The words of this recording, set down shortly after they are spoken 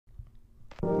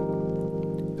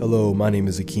Hello, my name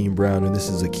is Akeem Brown, and this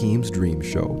is Akeem's Dream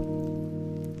Show.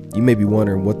 You may be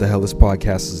wondering what the hell this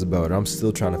podcast is about. I'm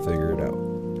still trying to figure it out.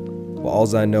 But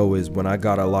all I know is when I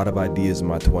got a lot of ideas in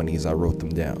my 20s, I wrote them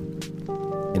down.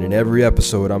 And in every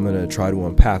episode, I'm going to try to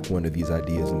unpack one of these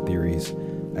ideas and theories,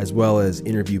 as well as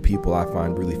interview people I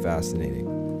find really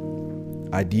fascinating.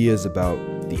 Ideas about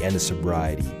the end of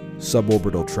sobriety,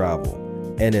 suborbital travel,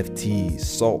 NFTs,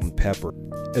 salt and pepper,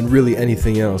 and really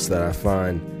anything else that I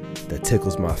find that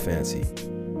tickles my fancy.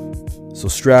 So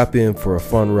strap in for a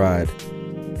fun ride,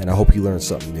 and I hope you learn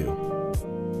something new.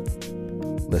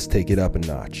 Let's take it up a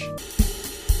notch.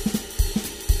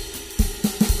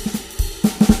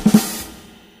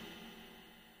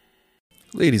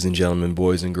 Ladies and gentlemen,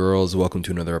 boys and girls, welcome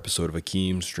to another episode of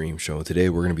Akeem's Dream Show. Today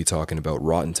we're going to be talking about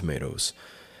Rotten Tomatoes,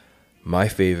 my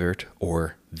favorite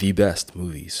or the best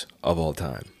movies of all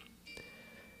time.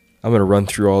 I'm going to run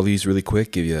through all these really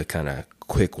quick, give you a kind of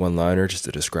quick one-liner just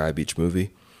to describe each movie.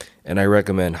 And I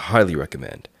highly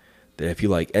recommend, that if you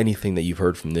like anything that you've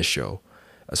heard from this show,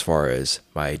 as far as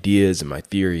my ideas and my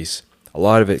theories, a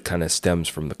lot of it kind of stems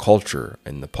from the culture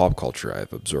and the pop culture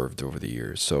I've observed over the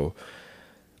years. So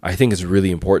I think it's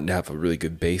really important to have a really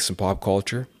good base in pop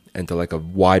culture and to like a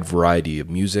wide variety of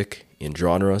music in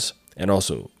genres and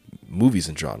also movies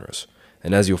and genres.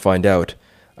 And as you'll find out,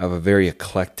 I have a very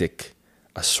eclectic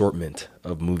assortment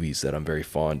of movies that I'm very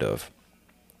fond of.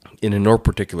 In no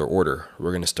particular order,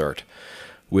 we're going to start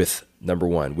with number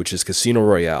one, which is Casino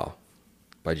Royale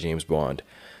by James Bond.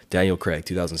 Daniel Craig,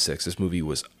 2006. This movie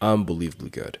was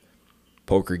unbelievably good.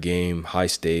 Poker game, high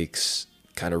stakes,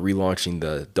 kind of relaunching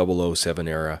the 007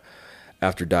 era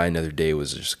after Die Another Day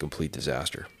was just a complete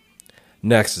disaster.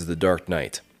 Next is The Dark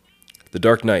Knight. The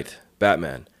Dark Knight,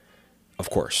 Batman, of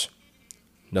course.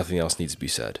 Nothing else needs to be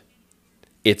said.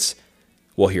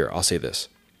 I'll say this.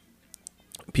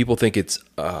 People think it's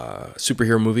a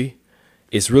superhero movie.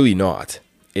 It's really not.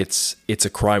 It's a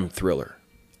crime thriller.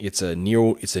 It's a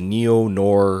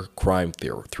neo-noir crime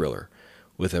thriller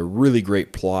with a really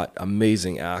great plot,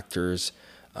 amazing actors,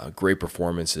 great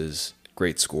performances,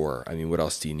 great score. I mean, what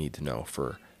else do you need to know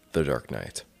for The Dark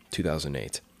Knight,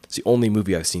 2008? It's the only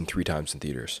movie I've seen 3 times in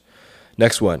theaters.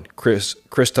 Next one, Chris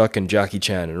Tucker and Jackie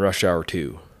Chan in Rush Hour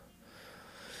 2.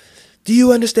 Do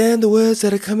you understand the words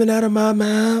that are coming out of my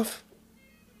mouth?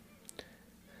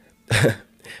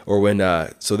 Or when,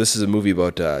 so this is a movie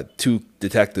about 2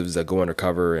 detectives that go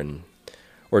undercover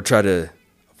or try to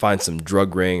find some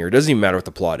drug ring, or it doesn't even matter what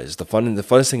the plot is. The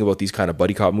funnest thing about these kind of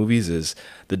buddy cop movies is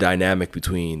the dynamic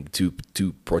between the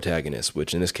two protagonists,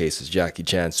 which in this case is Jackie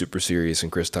Chan, super serious,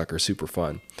 and Chris Tucker, super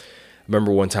fun. I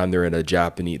remember one time they were in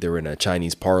a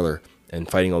Chinese parlor and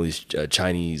fighting all these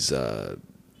Chinese,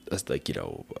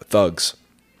 thugs.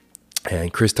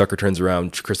 And Chris Tucker turns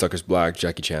around. Chris Tucker's black.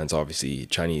 Jackie Chan's obviously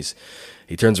Chinese.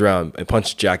 He turns around and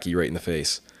punches Jackie right in the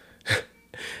face.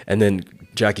 And then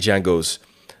Jackie Chan goes,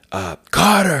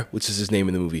 Carter, which is his name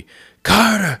in the movie,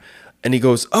 Carter. And he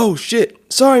goes, oh shit,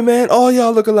 sorry man, all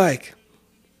y'all look alike.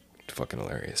 Fucking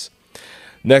hilarious.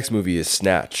 Next movie is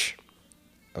Snatch.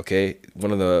 Okay,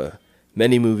 one of the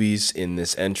many movies in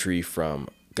this entry from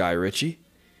Guy Ritchie.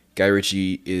 Guy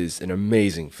Ritchie is an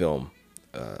amazing film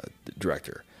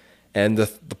director. And the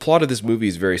plot of this movie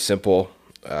is very simple,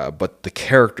 but the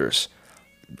characters,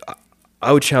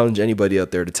 I would challenge anybody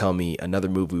out there to tell me another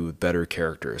movie with better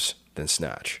characters than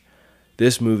Snatch.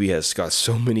 This movie has got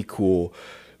so many cool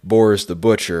Boris the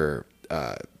Butcher,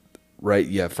 right?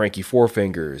 You have Frankie Four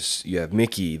Fingers, you have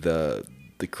Mickey, the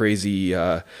crazy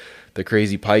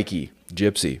pikey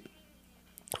gypsy,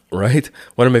 right?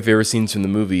 One of my favorite scenes from the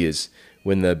movie is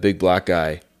when the big black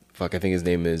guy, I think his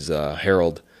name is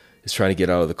Harold, is trying to get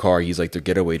out of the car. He's like their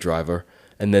getaway driver.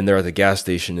 And then they're at the gas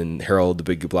station, and Harold, the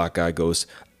big black guy, goes,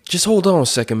 just hold on a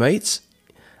second, mates.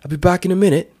 I'll be back in a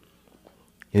minute.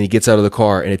 And he gets out of the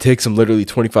car, and it takes him literally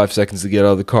 25 seconds to get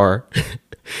out of the car.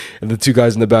 And the 2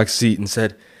 guys in the back seat and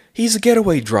said, he's a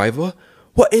getaway driver.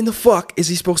 What in the fuck is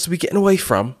he supposed to be getting away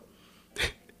from?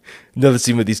 Another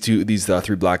scene with these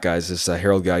 3 black guys, this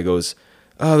Harold guy goes,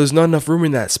 there's not enough room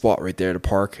in that spot right there to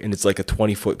park, and it's like a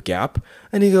 20-foot gap.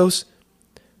 And he goes,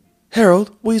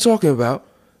 Harold, what are you talking about?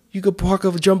 You could park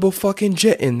a jumbo fucking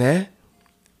jet in there.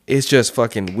 It's just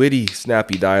fucking witty,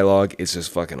 snappy dialogue. It's just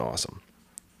fucking awesome.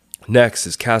 Next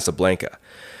is Casablanca.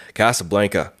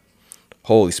 Casablanca,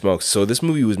 holy smokes. So this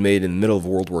movie was made in the middle of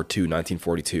World War II,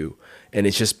 1942, and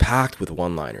it's just packed with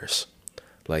one-liners.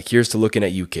 Like, here's to looking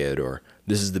at you, kid, or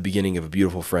this is the beginning of a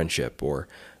beautiful friendship, or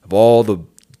of all the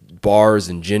bars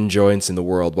and gin joints in the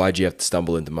world, why'd you have to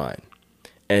stumble into mine?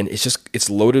 And it's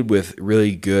loaded with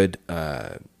really good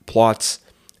plots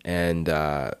and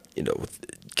with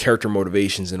character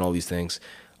motivations and all these things.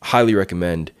 highly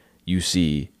recommend you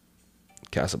see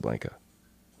Casablanca.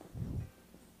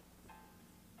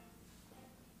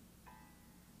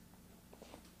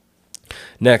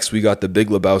 Next, we got The Big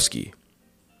Lebowski.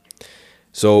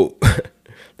 So,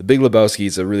 The Big Lebowski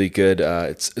is a really good.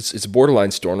 It's a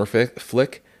borderline stoner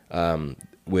flick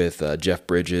with Jeff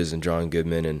Bridges and John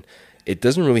Goodman, and it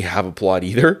doesn't really have a plot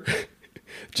either.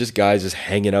 Just guys just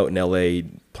hanging out in L.A.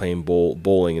 playing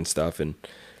bowling and stuff and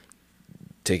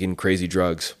taking crazy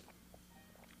drugs.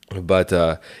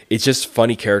 But it's just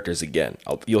funny characters again.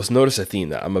 You'll notice a theme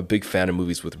that I'm a big fan of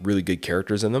movies with really good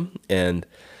characters in them, and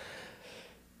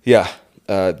yeah,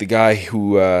 the guy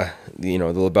who the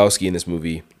Lebowski in this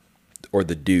movie, or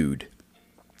the dude,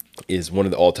 is one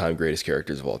of the all-time greatest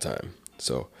characters of all time.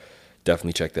 So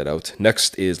definitely check that out.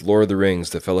 Next is Lord of the Rings,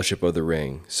 The Fellowship of the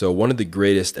Ring. So one of the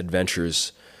greatest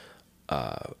adventures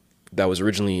that was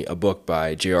originally a book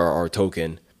by J.R.R.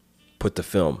 Tolkien put to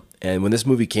film. And when this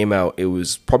movie came out, it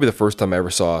was probably the first time I ever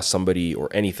saw somebody or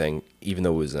anything, even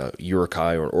though it was a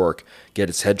Uruk-hai or an orc, get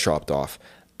its head chopped off.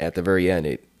 At the very end,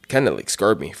 it kind of like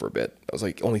scarred me for a bit. I was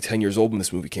like only 10 years old when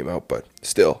this movie came out, but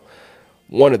still,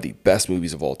 one of the best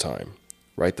movies of all time,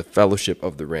 right? The Fellowship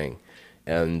of the Ring.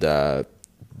 And the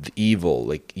evil,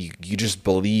 like you just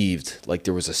believed like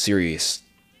there was a serious,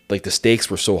 like the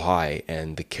stakes were so high,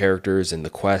 and the characters and the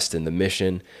quest and the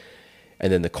mission,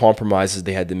 and then the compromises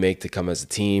they had to make to come as a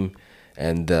team,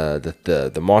 and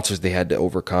the monsters they had to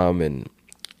overcome, and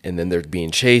then they're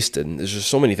being chased, and there's just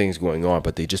so many things going on.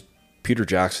 But Peter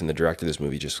Jackson, the director of this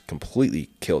movie, just completely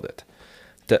killed it.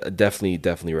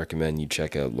 Definitely recommend you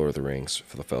check out Lord of the Rings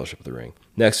for The Fellowship of the Ring.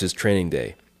 Next is Training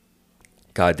Day.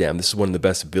 Goddamn, this is one of the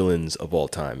best villains of all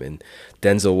time, and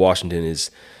Denzel Washington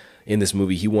is in this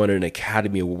movie. He won an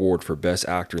Academy Award for Best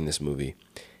Actor in this movie,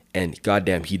 and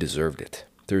goddamn, he deserved it.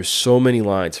 There's so many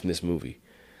lines from this movie.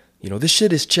 This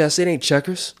shit is chess, it ain't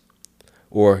checkers.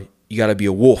 Or, you gotta be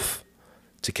a wolf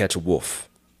to catch a wolf.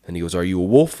 And he goes, are you a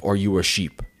wolf or are you a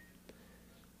sheep?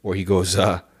 Or he goes,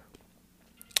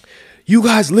 you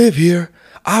guys live here,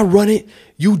 I run it,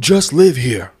 you just live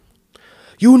here.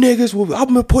 You niggas I've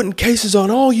been putting cases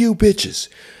on all you bitches.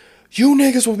 You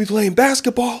niggas will be playing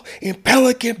basketball in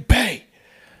Pelican Bay.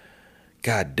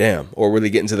 God damn. Or where they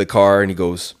get into the car and he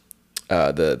goes,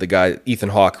 the guy, Ethan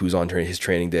Hawke, who's on his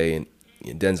training day, and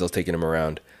Denzel's taking him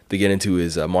around. They get into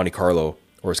his Monte Carlo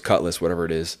or his Cutlass, whatever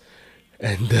it is.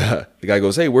 And the guy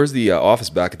goes, hey, where's the office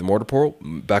back at the motor pool?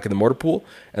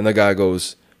 And the guy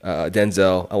goes,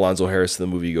 Denzel, Alonzo Harris in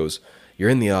the movie goes, you're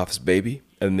in the office, baby.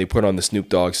 And they put on the Snoop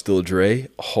Dogg Still Dre.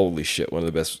 Holy shit, one of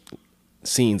the best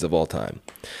scenes of all time.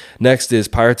 Next is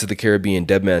Pirates of the Caribbean,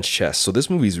 Dead Man's Chest. So this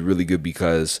movie is really good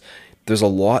because there's a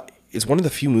lot. It's one of the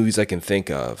few movies I can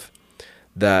think of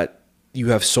that you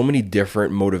have so many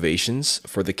different motivations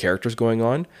for the characters going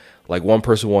on. Like one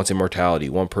person wants immortality,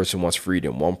 one person wants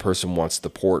freedom, one person wants the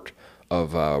port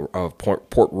of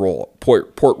Port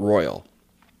Royal.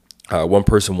 One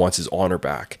person wants his honor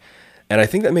back. And I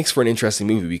think that makes for an interesting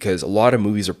movie because a lot of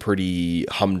movies are pretty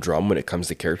humdrum when it comes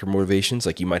to character motivations.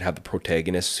 Like you might have the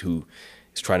protagonist who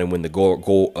is trying to win the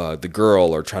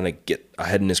girl, or trying to get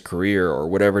ahead in his career or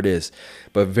whatever it is.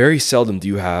 But very seldom do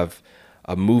you have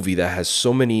a movie that has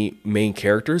so many main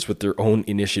characters with their own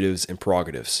initiatives and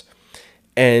prerogatives.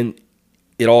 And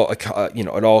it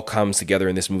all comes together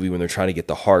in this movie when they're trying to get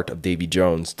the heart of Davy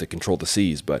Jones to control the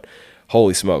seas. But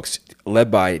holy smokes,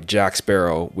 led by Jack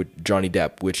Sparrow with Johnny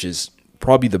Depp, which is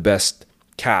probably the best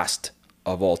cast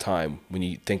of all time when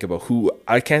you think about who.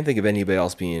 I can't think of anybody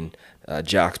else being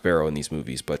Jack Sparrow in these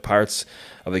movies, but Pirates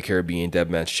of the Caribbean,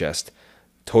 Dead Man's Chest,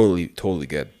 totally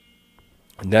good.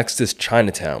 Next is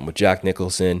Chinatown with Jack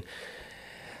Nicholson.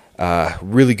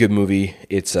 Really good movie.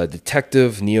 It's a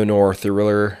detective neo-noir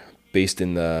thriller based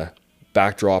in the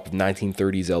backdrop of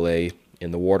 1930s LA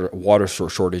in the water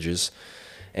shortages,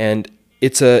 and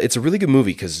it's a really good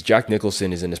movie because Jack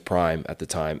Nicholson is in his prime at the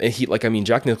time, and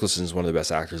Jack Nicholson is one of the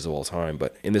best actors of all time.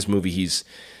 But in this movie, he's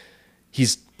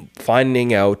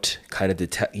finding out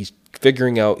he's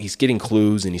figuring out, he's getting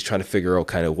clues, and he's trying to figure out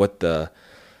kind of what the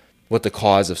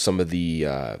cause of some of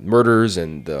the murders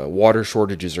and the water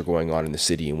shortages are going on in the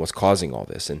city and what's causing all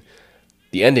this. And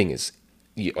the ending is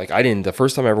the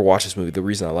first time I ever watched this movie, the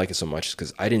reason I like it so much is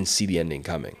because I didn't see the ending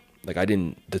coming.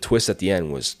 The twist at the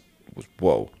end was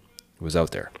whoa. It was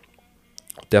out there.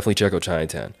 Definitely check out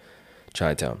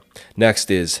Chinatown.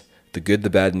 Next is The Good, the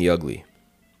Bad, and the Ugly.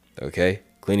 Okay?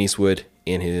 Clint Eastwood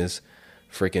in his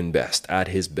freaking best, at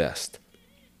his best.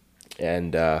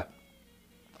 And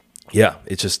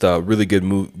it's just a really good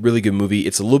movie.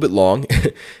 It's a little bit long.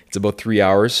 It's about 3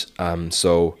 hours.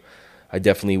 So I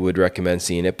definitely would recommend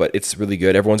seeing it, but it's really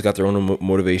good. Everyone's got their own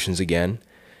motivations again.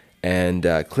 And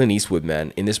Clint Eastwood,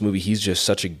 man, in this movie, he's just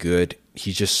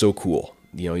he's just so cool.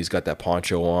 You know, he's got that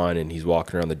poncho on and he's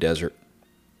walking around the desert.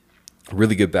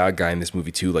 Really good bad guy in this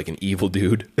movie too, like an evil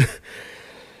dude.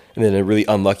 And then a really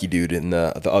unlucky dude in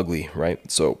the ugly, right?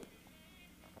 So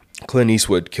Clint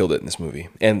Eastwood killed it in this movie.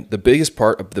 And the best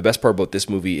part about this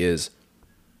movie is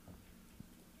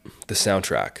the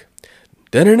soundtrack.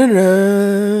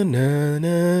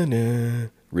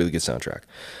 Really good soundtrack.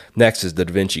 Next is the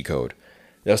Da Vinci Code.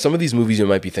 Now, some of these movies you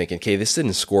might be thinking, okay, this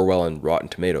didn't score well on Rotten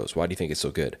Tomatoes. Why do you think it's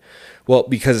so good? Well,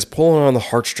 because it's pulling on the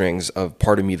heartstrings of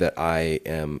part of me that I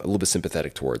am a little bit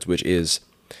sympathetic towards, which is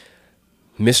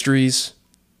mysteries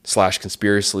 /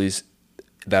 conspiracies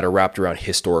that are wrapped around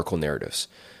historical narratives.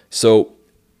 So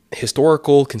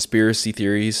historical conspiracy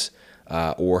theories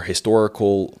or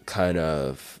historical kind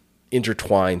of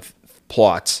intertwined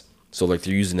plots. So like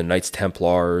they're using the Knights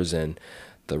Templars and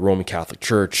the Roman Catholic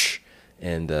Church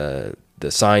and the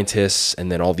scientists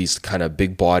and then all these kind of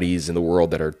big bodies in the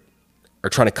world that are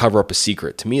trying to cover up a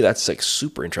secret. To me, that's like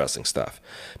super interesting stuff.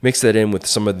 Mix that in with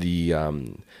some of the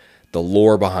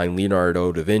lore behind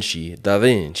Leonardo da Vinci,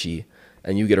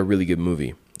 and you get a really good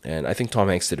movie. And I think Tom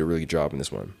Hanks did a really good job in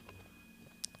this one.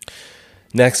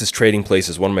 Next is Trading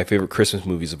Places, one of my favorite Christmas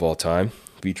movies of all time,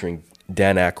 featuring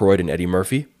Dan Aykroyd and Eddie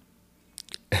Murphy.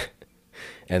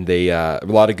 And they a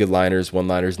lot of good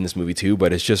one-liners in this movie too,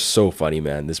 but it's just so funny,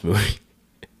 man, this movie.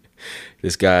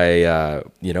 This guy,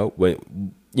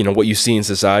 what you see in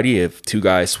society if two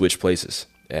guys switch places,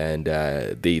 and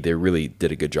they really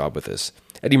did a good job with this.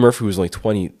 Eddie Murphy was only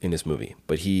 20 in this movie,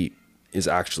 but he is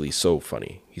actually so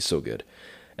funny. He's so good.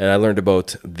 And I learned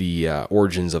about the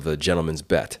origins of a gentleman's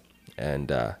bet, and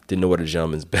didn't know what a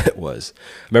gentleman's bet was.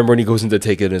 Remember when he goes in to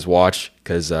take it in his watch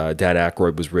because Dan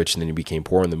Aykroyd was rich and then he became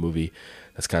poor in the movie.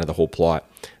 That's kind of the whole plot.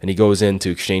 And he goes in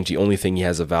to exchange the only thing he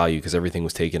has of value because everything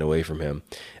was taken away from him.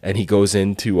 And he goes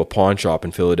into a pawn shop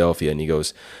in Philadelphia and he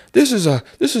goes, "This is a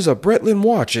Breitling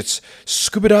watch. It's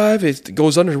scuba dive. It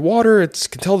goes underwater. It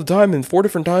can tell the time in 4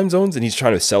 different time zones." And he's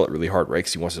trying to sell it really hard, right?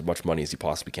 Because he wants as much money as he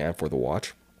possibly can for the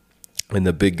watch. And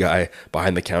the big guy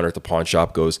behind the counter at the pawn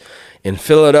shop goes, "In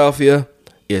Philadelphia,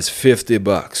 it's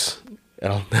 $50."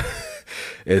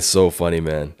 It's so funny,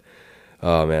 man.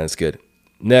 Oh man, it's good.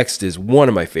 Next is one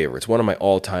of my favorites, one of my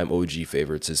all-time OG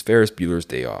favorites is Ferris Bueller's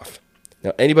Day Off.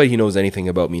 Now, anybody who knows anything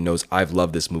about me knows I've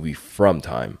loved this movie from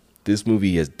time. This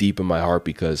movie is deep in my heart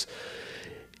because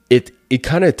it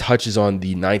kind of touches on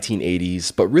the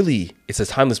 1980s, but really it's a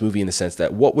timeless movie in the sense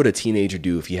that what would a teenager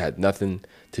do if he had nothing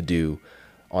to do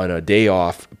on a day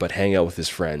off but hang out with his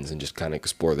friends and just kind of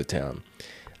explore the town.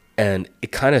 And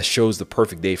it kind of shows the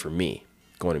perfect day for me.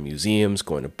 Going to museums,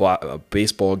 going to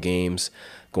baseball games,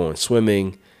 going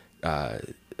swimming. Hey,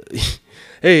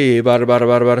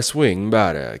 bada swing,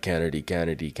 bada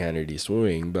Kennedy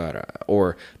swing, bada.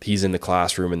 Or he's in the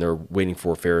classroom and they're waiting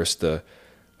for Ferris. The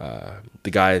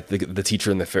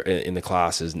teacher in the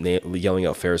class is yelling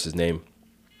out Ferris's name.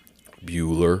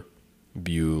 Bueller.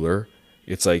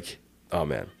 It's like, oh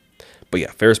man. But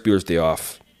yeah, Ferris Bueller's Day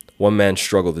Off. One man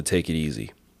struggled to take it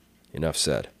easy. Enough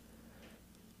said.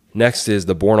 Next is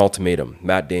The Bourne Ultimatum,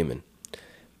 Matt Damon.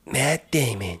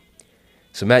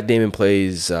 So Matt Damon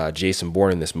plays Jason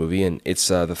Bourne in this movie, and it's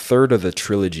the third of the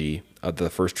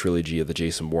first trilogy of the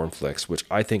Jason Bourne flicks, which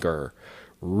I think are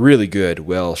really good,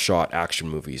 well-shot action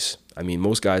movies. I mean,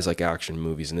 most guys like action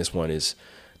movies, and this one does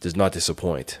not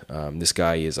disappoint. This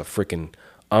guy is a freaking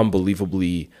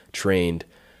unbelievably trained,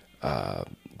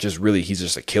 he's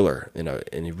just a killer, and a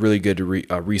really good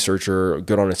researcher,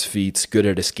 good on his feet, good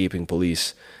at escaping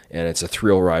police. And it's a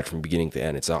thrill ride from beginning to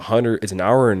end. It's an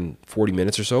hour and 40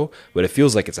 minutes or so, but it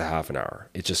feels like it's a half an hour.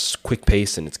 It's just quick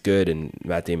pace and it's good, and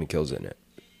Matt Damon kills it in it.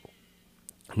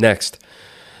 Next,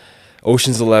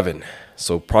 Ocean's 11.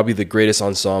 So probably the greatest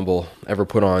ensemble ever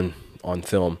put on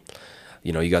film.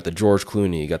 You know, you got the George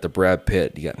Clooney, you got the Brad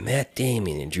Pitt, you got Matt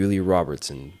Damon and Julia Roberts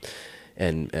and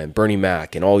Bernie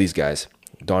Mac and all these guys.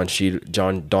 Don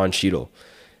Cheadle.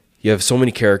 You have so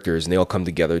many characters and they all come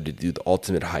together to do the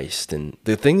ultimate heist. And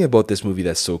the thing about this movie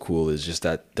that's so cool is just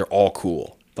that they're all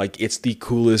cool. Like, it's the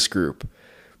coolest group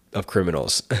of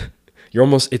criminals.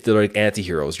 If they're like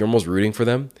anti-heroes, you're almost rooting for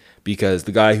them because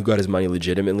the guy who got his money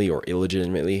legitimately or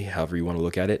illegitimately, however you want to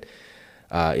look at it,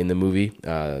 in the movie,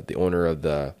 the owner of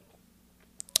the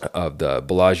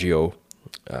Bellagio,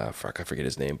 I forget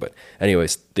his name, but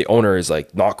anyways, the owner is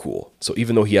like not cool. So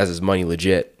even though he has his money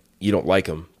legit, you don't like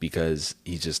him because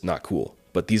he's just not cool.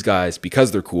 But these guys,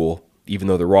 because they're cool, even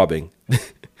though they're robbing,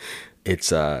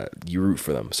 it's you root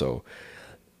for them. So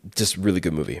just really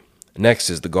good movie. Next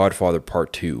is The Godfather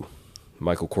Part 2.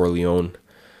 Michael Corleone,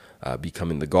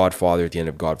 becoming the Godfather at the end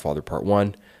of Godfather Part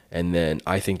 1. And then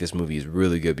I think this movie is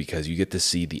really good because you get to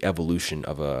see the evolution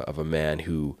of a man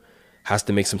who has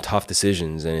to make some tough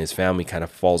decisions, and his family kind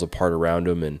of falls apart around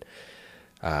him. And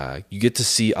you get to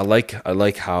see, I like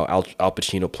how Al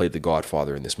Pacino played the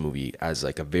Godfather in this movie as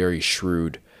like a very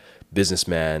shrewd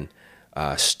businessman,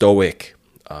 stoic,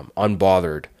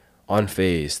 unbothered,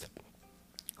 unfazed.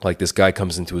 Like, this guy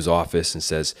comes into his office and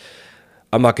says,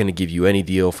 I'm not going to give you any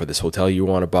deal for this hotel you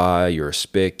want to buy. You're a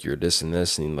spick, you're this and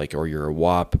this, and like, or you're a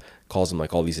wop. Calls him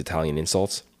like all these Italian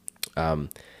insults.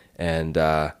 And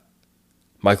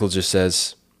Michael just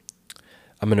says,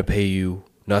 I'm going to pay you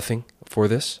nothing for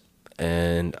this,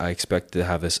 and I expect to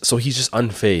have this. So he's just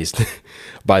unfazed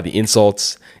by the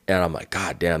insults, and I'm like,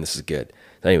 God damn, this is good.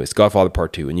 Anyways, Godfather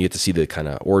Part 2, and you get to see the kind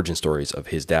of origin stories of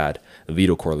his dad,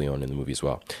 Vito Corleone, in the movie as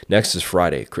well. Next is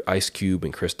Friday, Ice Cube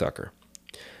and Chris Tucker.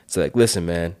 It's like, listen,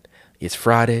 man, it's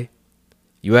Friday.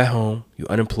 You at home, you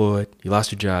unemployed, you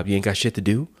lost your job, you ain't got shit to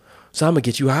do, so I'm going to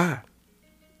get you high.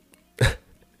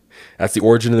 That's the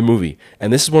origin of the movie.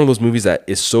 And this is one of those movies that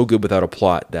is so good without a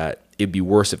plot that it'd be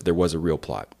worse if there was a real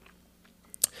plot.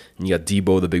 And you got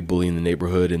Debo, the big bully in the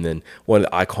neighborhood. And then one of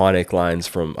the iconic lines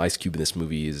from Ice Cube in this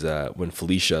movie is when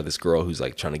Felicia, this girl who's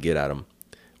like trying to get at him,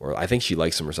 or I think she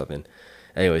likes him or something.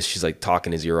 Anyways, she's like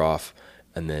talking his ear off.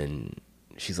 And then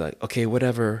she's like, okay,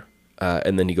 whatever.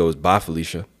 And then he goes, bye,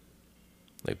 Felicia.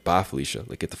 Like, bye, Felicia.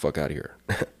 Like, get the fuck out of here.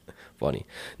 Funny.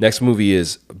 Next movie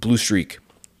is Blue Streak.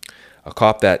 A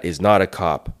cop that is not a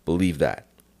cop. Believe that.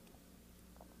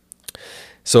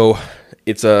 So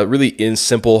it's a really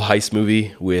simple heist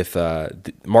movie with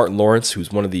Martin Lawrence,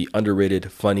 who's one of the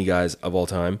underrated funny guys of all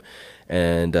time.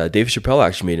 And Dave Chappelle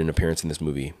actually made an appearance in this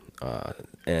movie.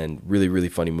 And really, really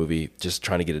funny movie. Just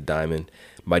trying to get a diamond.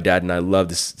 My dad and I love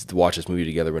to watch this movie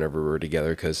together whenever we're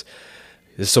together because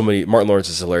there's so many. Martin Lawrence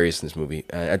is hilarious in this movie.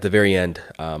 At the very end,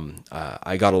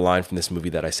 I got a line from this movie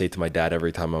that I say to my dad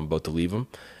every time I'm about to leave him.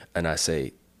 And I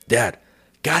say, Dad,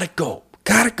 gotta go.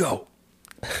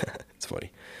 It's funny.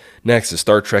 Next is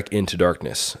Star Trek Into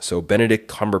Darkness. So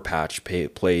Benedict Cumberbatch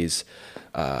plays,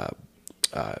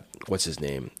 what's his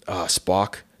name?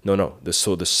 Spock. No. The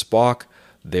Spock,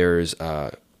 there's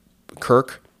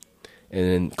Kirk, and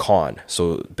then Khan.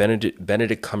 So Benedict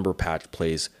Cumberbatch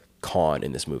plays Khan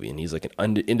in this movie, and he's like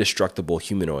an indestructible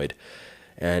humanoid.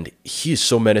 And he is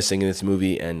so menacing in this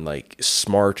movie and like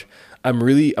smart. I'm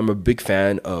a big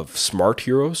fan of smart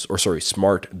villains,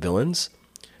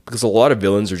 because a lot of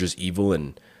villains are just evil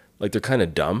and like they're kind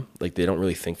of dumb, like they don't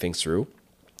really think things through.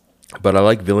 But I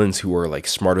like villains who are like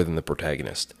smarter than the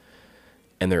protagonist,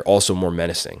 and they're also more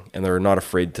menacing, and they're not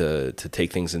afraid to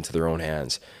take things into their own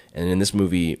hands. And in this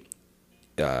movie,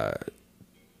 like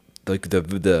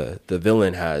the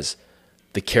villain has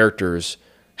the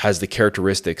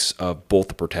characteristics of both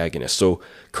the protagonists. So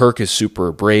Kirk is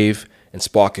super brave and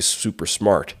Spock is super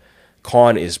smart.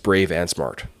 Khan is brave and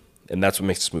smart, and that's what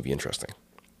makes this movie interesting.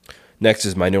 Next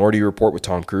is Minority Report with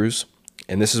Tom Cruise,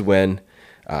 and this is when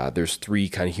there's three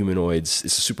kind of humanoids.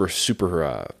 It's a super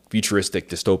futuristic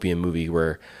dystopian movie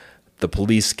where the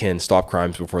police can stop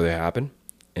crimes before they happen,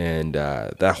 and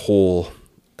that whole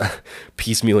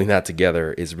piecemealing that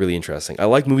together is really interesting. I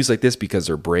like movies like this because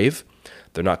they're brave.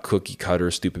 They're not cookie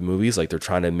cutter stupid movies. Like they're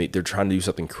trying to do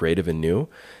something creative and new.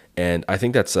 And I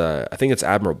think it's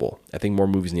admirable. I think more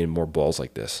movies need more balls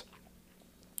like this.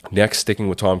 Next, sticking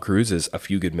with Tom Cruise, is A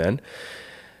Few Good Men.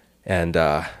 And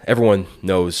everyone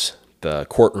knows the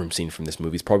courtroom scene from this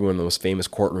movie. It's probably one of the most famous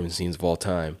courtroom scenes of all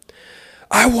time.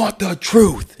 I want the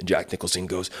truth. And Jack Nicholson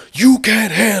goes, you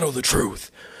can't handle the truth.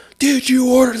 Did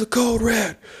you order the code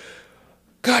red?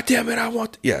 God damn it, I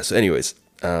want... Yeah, so anyways,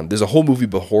 there's a whole movie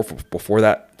before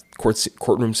that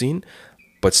courtroom scene.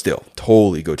 But still,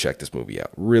 totally go check this movie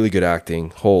out. Really good acting.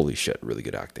 Holy shit, really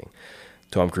good acting.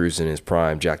 Tom Cruise in his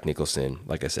prime. Jack Nicholson.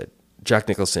 Like I said, Jack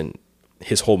Nicholson,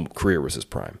 his whole career was his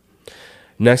prime.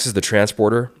 Next is The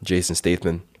Transporter, Jason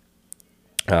Statham.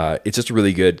 It's just a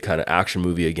really good kind of action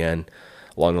movie again,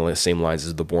 along the same lines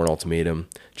as The Bourne Ultimatum.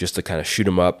 Just to kind of shoot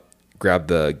him up, grab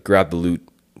the loot,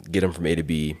 get him from A to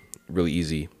B. Really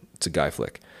easy. It's a guy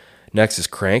flick. Next is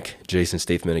Crank, Jason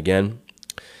Statham again.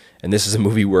 And this is a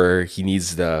movie where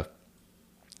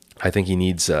what does he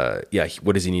need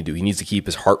to do? He needs to keep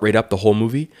his heart rate up the whole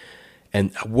movie.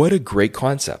 And what a great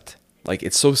concept. Like,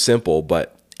 it's so simple,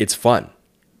 but it's fun,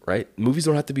 right? Movies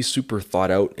don't have to be super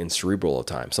thought out and cerebral all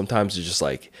the time. Sometimes it's just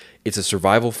like, it's a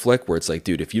survival flick where it's like,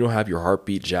 dude, if you don't have your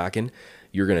heartbeat jacking,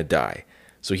 you're going to die.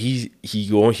 So he's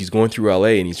going through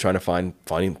LA and he's trying to find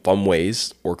fun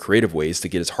ways or creative ways to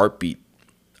get his heartbeat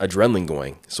adrenaline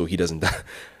going so he doesn't die.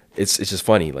 It's just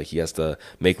funny. Like he has to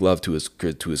make love to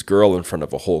his girl in front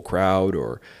of a whole crowd,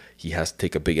 or he has to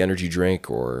take a big energy drink,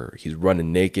 or he's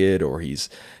running naked, or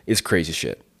it's crazy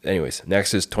shit. Anyways,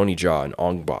 next is Tony Jaa in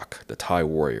Ong Bak, the Thai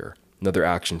warrior, another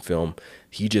action film.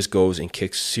 He just goes and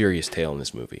kicks serious tail in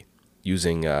this movie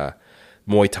using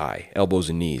Muay Thai, elbows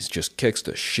and knees, just kicks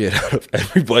the shit out of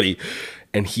everybody,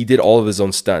 and he did all of his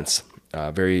own stunts,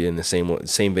 very in the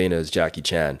same vein as Jackie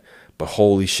Chan. But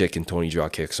holy shit, can Tony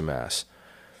Jaa kick some ass?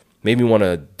 Made me want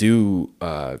to do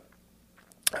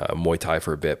Muay Thai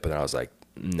for a bit, but then I was like,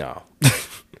 no.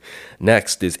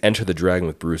 Next is Enter the Dragon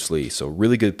with Bruce Lee. So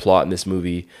really good plot in this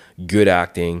movie, good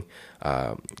acting,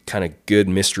 kind of good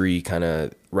mystery kind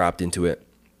of wrapped into it.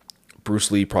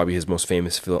 Bruce Lee, probably his most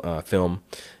famous film.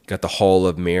 Got the Hall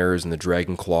of Mirrors and the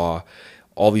Dragon Claw.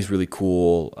 All these really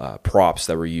cool props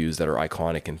that were used that are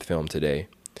iconic in film today.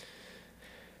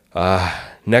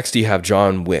 Next, you have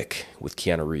John Wick with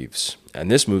Keanu Reeves. And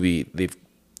this movie,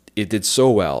 it did so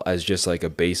well as just like a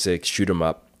basic shoot 'em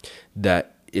up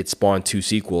that it spawned 2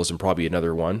 sequels and probably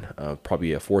another one,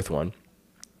 probably a 4th one.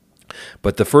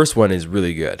 But the first one is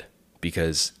really good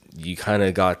because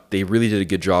they really did a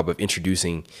good job of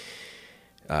introducing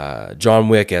John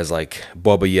Wick as like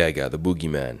Baba Yaga, the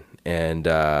boogeyman. And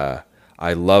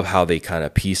I love how they kind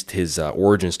of pieced his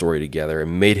origin story together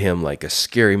and made him like a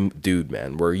scary dude,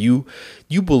 man, where you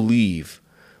believe,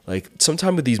 like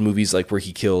sometime with these movies, like where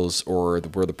he kills or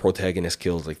where the protagonist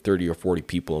kills like 30 or 40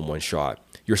 people in one shot,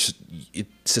 it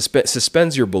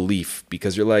suspends your belief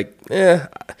because you're like,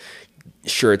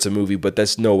 sure, it's a movie, but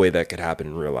there's no way that could happen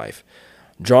in real life.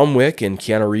 John Wick and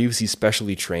Keanu Reeves, he's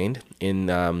specially trained in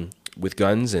with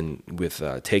guns and with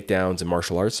takedowns and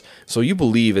martial arts, so you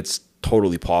believe it's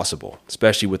totally possible,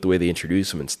 especially with the way they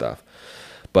introduce him and stuff.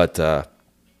 But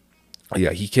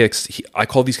yeah, he kicks. I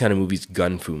call these kind of movies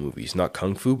gun fu movies, not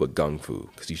kung fu, but gung fu,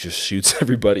 because he just shoots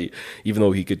everybody, even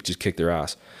though he could just kick their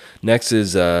ass. Next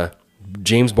is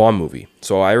James Bond movie.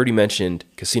 So I already mentioned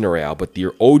Casino Royale, but the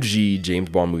OG James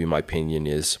Bond movie, in my opinion,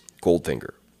 is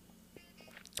Goldfinger.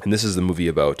 And this is the movie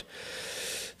about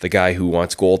the guy who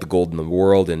wants the gold in the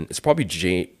world, and it's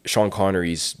probably Sean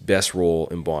Connery's best role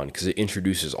in Bond because it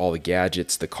introduces all the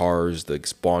gadgets, the cars,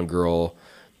 the Bond girl,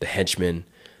 the henchmen.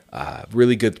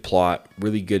 Really good plot,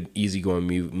 really good, easygoing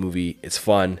movie. It's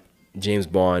fun. James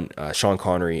Bond, Sean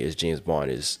Connery as James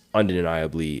Bond is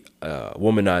undeniably a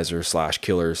womanizer /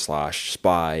 killer /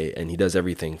 spy, and he does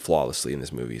everything flawlessly in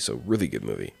this movie. So really good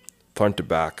movie, front to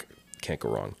back, can't go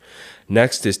wrong.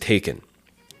 Next is Taken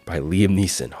by Liam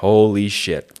Neeson. Holy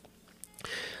shit.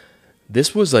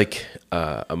 This was like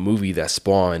a movie that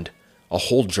spawned a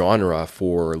whole genre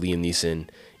for Liam Neeson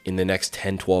in the next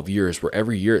 10, 12 years, where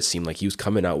every year it seemed like he was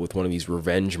coming out with one of these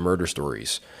revenge murder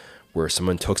stories where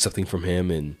someone took something from him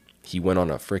and he went on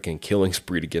a freaking killing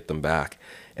spree to get them back.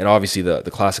 And obviously the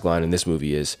classic line in this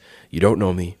movie is, "You don't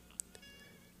know me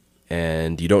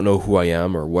and you don't know who I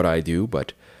am or what I do,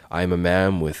 but I am a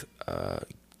man with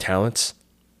talents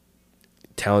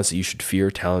that you should fear,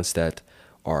 talents that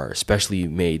are especially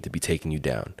made to be taking you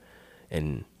down.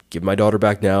 And give my daughter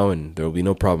back now and there will be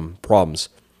no problems.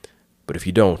 But if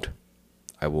you don't,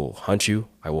 I will hunt you,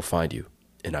 I will find you,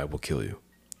 and I will kill you."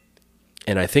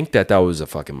 And I think that was a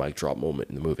fucking mic drop moment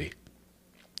in the movie.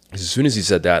 As soon as he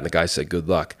said that and the guy said good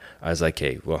luck, I was like,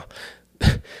 hey, well,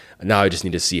 now I just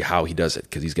need to see how he does it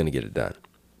because he's going to get it done.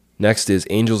 Next is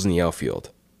Angels in the Outfield.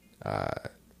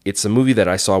 It's a movie that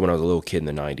I saw when I was a little kid in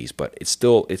the 90s, but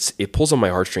it pulls on my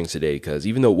heartstrings today because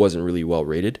even though it wasn't really well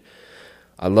rated,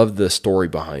 I love the story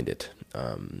behind it,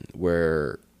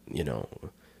 where,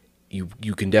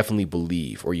 you can definitely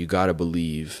believe, or you got to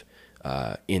believe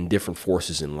in different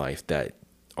forces in life that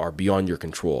are beyond your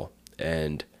control.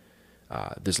 And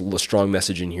there's a strong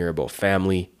message in here about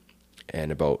family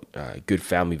and about good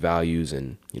family values.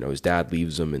 And, his dad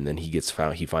leaves him and then he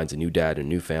finds a new dad and a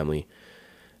new family.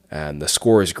 And the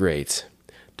score is great.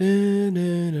 And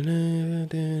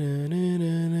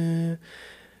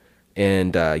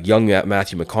young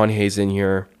Matthew McConaughey's in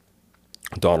here.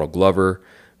 Donald Glover.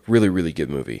 Really, really good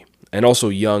movie. And also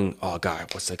young, oh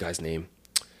God, what's that guy's name?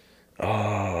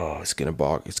 Oh, it's gonna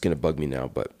bug me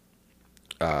now, but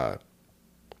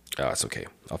it's okay.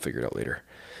 I'll figure it out later.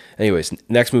 Anyways,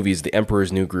 next movie is The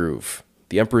Emperor's New Groove.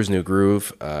 The Emperor's New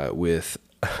Groove with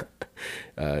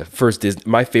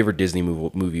my favorite Disney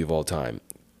movie of all time.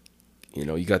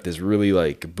 You got this really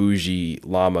like bougie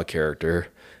llama character,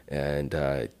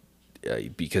 and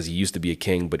because he used to be a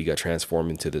king, but he got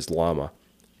transformed into this llama.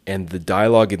 And the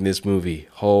dialogue in this movie,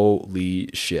 holy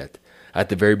shit. At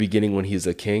the very beginning when he's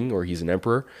a king or he's an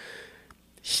emperor,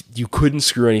 you couldn't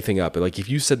screw anything up. Like if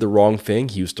you said the wrong thing,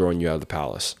 he was throwing you out of the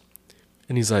palace.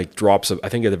 And he's like, I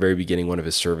think at the very beginning, one of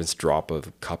his servants drop a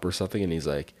cup or something. And he's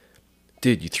like,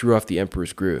 dude, you threw off the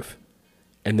Emperor's Groove.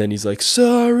 And then he's like,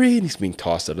 sorry. And he's being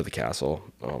tossed out of the castle.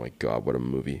 Oh my God, what a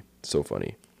movie. So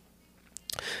funny.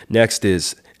 Next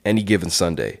is Any Given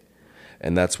Sunday.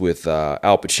 And that's with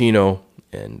Al Pacino.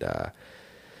 And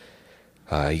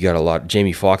you got a lot.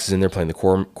 Jamie Foxx is in there playing the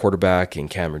quarterback, and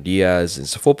Cameron Diaz.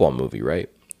 It's a football movie, right?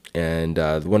 And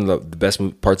one of the best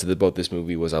parts about this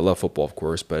movie was, I love football, of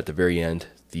course, but at the very end,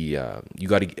 you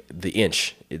got the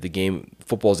inch. The game,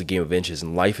 football is a game of inches,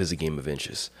 and life is a game of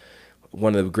inches.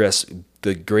 One of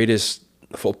the greatest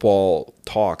football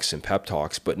talks and pep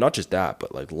talks, but not just that,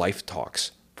 but like life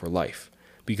talks for life,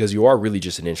 because you are really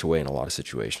just an inch away in a lot of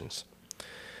situations.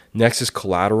 Next is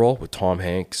Collateral with Tom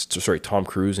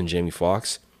Cruise and Jamie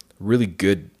Foxx. Really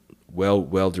good,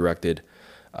 well directed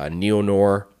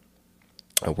neo-noir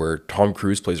where Tom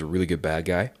Cruise plays a really good bad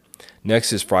guy.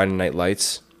 Next is Friday Night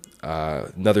Lights,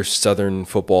 another Southern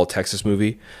football Texas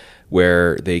movie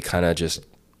where they kind of just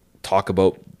talk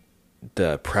about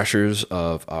the pressures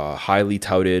of a highly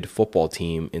touted football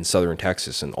team in Southern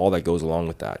Texas and all that goes along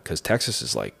with that. Because Texas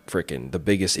is like freaking the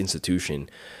biggest institution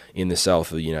in the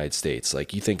South of the United States.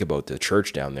 Like, you think about the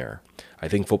church down there. I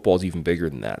think football is even bigger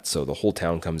than that. So the whole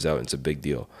town comes out and it's a big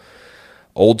deal.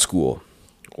 Old School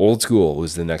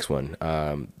was the next one.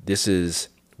 This is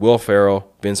Will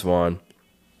Ferrell, Vince Vaughn,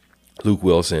 Luke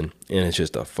Wilson, and it's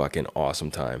just a fucking awesome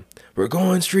time. We're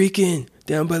going streaking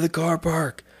down by the car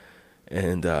park.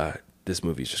 And this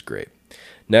movie is just great.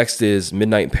 Next is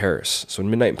Midnight in Paris. So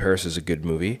Midnight in Paris is a good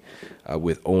movie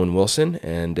with Owen Wilson,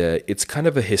 and it's kind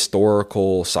of a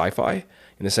historical sci-fi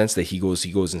in the sense that he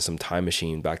goes in some time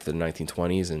machine back to the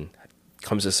 1920s and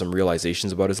comes to some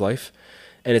realizations about his life.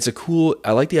 And it's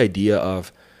I like the idea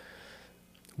of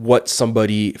what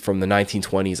somebody from the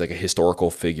 1920s, like a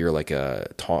historical figure like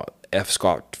a F.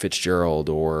 Scott Fitzgerald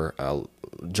or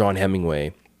John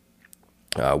Hemingway,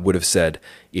 would have said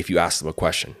if you asked them a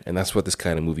question. And that's what this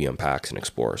kind of movie unpacks and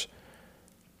explores.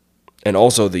 And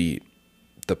also the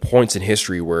points in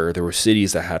history where there were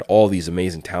cities that had all these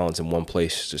amazing talents in one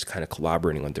place just kind of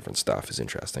collaborating on different stuff is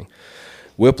interesting.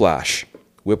 Whiplash,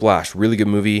 really good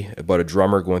movie about a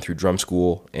drummer going through drum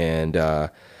school, and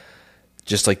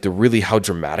just like how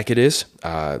dramatic it is.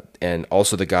 And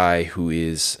also the guy who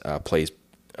plays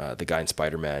the guy in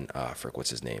Spider-Man,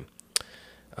 what's his name?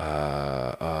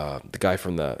 The guy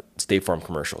from the State Farm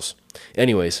commercials.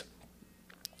 Anyways,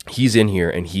 he's in here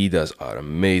and he does an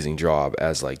amazing job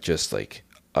as just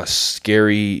a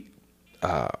scary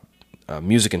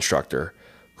music instructor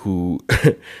who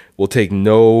will take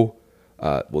no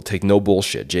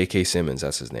bullshit. J.K. Simmons,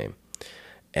 that's his name.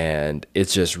 And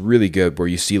it's just really good where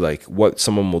you see what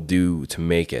someone will do to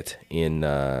make it in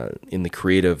the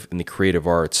creative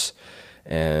arts.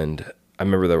 And I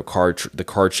remember the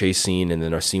car chase scene, and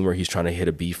then a scene where he's trying to hit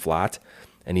a B flat,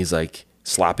 and he's like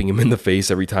slapping him in the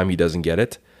face every time he doesn't get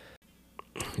it.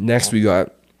 Next, we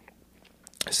got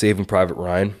Saving Private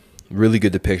Ryan. Really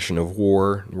good depiction of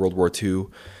war, World War II,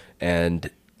 and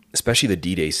especially the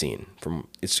D-Day scene.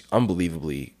 It's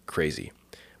unbelievably crazy,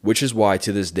 which is why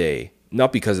to this day,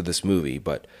 not because of this movie,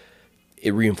 but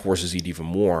it reinforces it even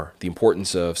more, the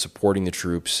importance of supporting the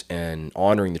troops and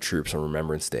honoring the troops on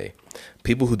Remembrance Day.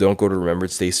 People who don't go to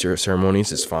Remembrance Day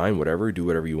ceremonies is fine, whatever, do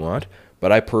whatever you want.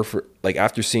 But I prefer,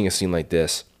 after seeing a scene like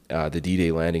this, the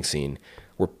D-Day landing scene,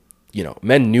 where,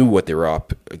 men knew what they were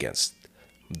up against.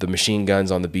 The machine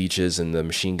guns on the beaches and the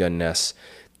machine gun nests,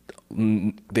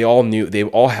 they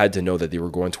all had to know that they were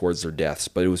going towards their deaths,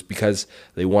 but it was because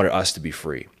they wanted us to be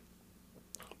free.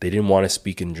 They didn't want to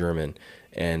speak in German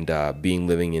and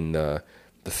living in the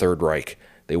Third Reich.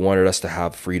 They wanted us to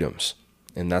have freedoms,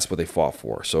 and that's what they fought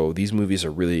for. So these movies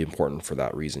are really important for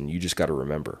that reason. You just got to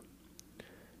remember.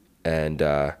 And,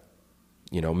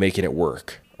 making it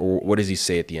work. Or what does he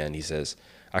say at the end? He says,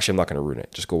 actually, I'm not going to ruin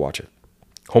it. Just go watch it.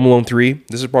 Home Alone 3.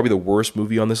 This is probably the worst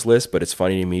movie on this list, but it's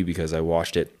funny to me because I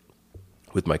watched it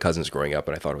with my cousins growing up,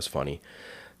 and I thought it was funny.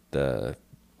 The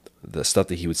stuff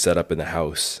that he would set up in the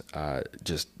house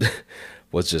just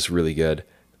was just really good.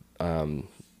 I don't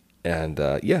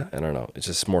know. It's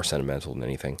just more sentimental than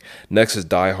anything. Next is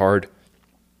Die Hard.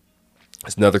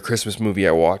 It's another Christmas movie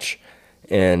I watch,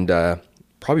 and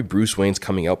probably Bruce Wayne's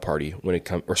coming out party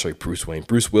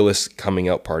Bruce Willis coming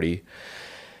out party,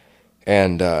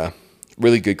 and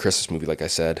really good Christmas movie. Like I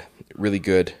said, really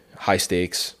good, high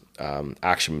stakes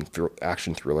action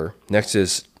thriller. Next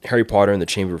is Harry Potter and the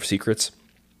Chamber of Secrets.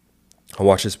 I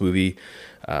watched this movie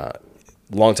a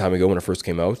long time ago when it first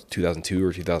came out, 2002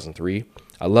 or 2003.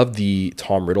 I love the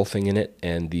Tom Riddle thing in it,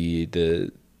 and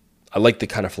I like the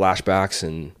kind of flashbacks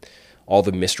and all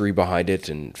the mystery behind it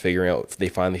and they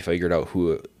finally figured out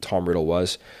who Tom Riddle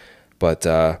was. But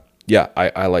yeah,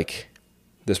 I like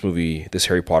this movie. This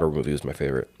Harry Potter movie was my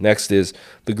favorite. Next is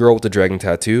The Girl with the Dragon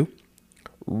Tattoo.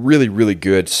 Really, really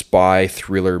good spy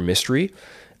thriller mystery.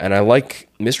 And I like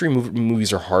mystery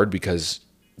movies are hard because,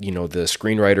 you know, the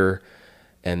screenwriter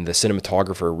and the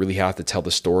cinematographer really have to tell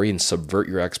the story and subvert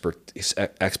your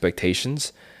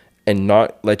expectations and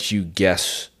not let you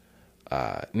guess,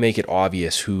 make it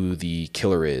obvious who the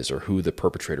killer is or who the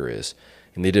perpetrator is.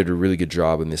 And they did a really good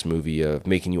job in this movie of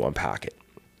making you unpack it.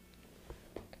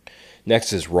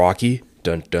 Next is Rocky.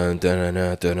 Dun dun dun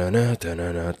dun dun dun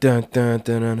dun dun dun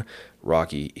dun dun.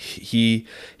 Rocky.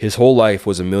 His whole life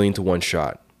was 1,000,000 to 1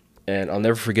 shot, and I'll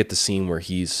never forget the scene where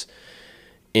he's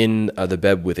in the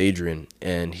bed with Adrian,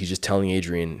 and he's just telling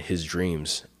Adrian his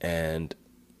dreams and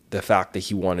the fact that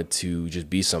he wanted to just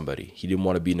be somebody. He didn't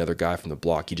want to be another guy from the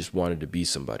block. He just wanted to be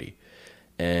somebody.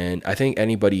 And I think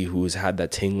anybody who has had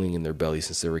that tingling in their belly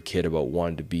since they were a kid about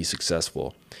wanting to be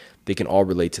successful, they can all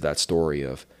relate to that story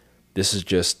of this is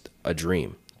just a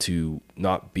dream to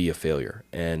not be a failure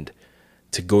and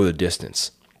to go the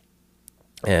distance.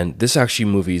 And this actually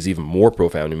movie is even more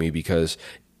profound to me because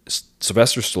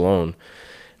Sylvester Stallone,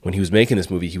 when he was making this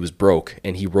movie, he was broke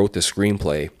and he wrote the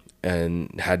screenplay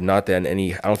and had not done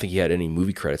any, I don't think he had any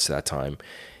movie credits at that time.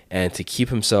 And to keep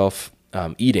himself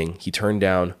eating, he turned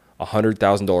down a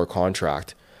 $100,000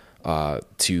 contract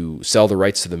to sell the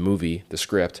rights to the movie, the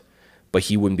script, but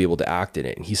he wouldn't be able to act in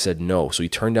it. And he said no. So he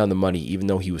turned down the money even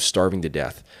though he was starving to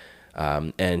death.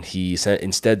 And he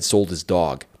instead sold his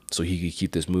dog so he could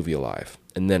keep this movie alive.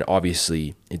 And then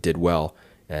obviously it did well,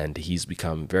 and he's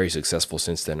become very successful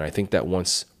since then. I think that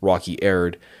once Rocky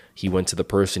aired, he went to the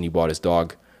person he bought his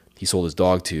dog, he sold his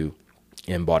dog to,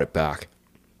 and bought it back.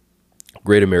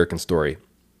 Great American story.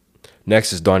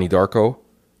 Next is Donnie Darko.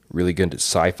 Really good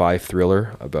sci-fi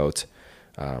thriller about,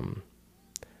 I'm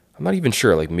not even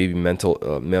sure, like maybe mental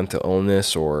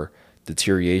illness or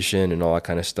deterioration and all that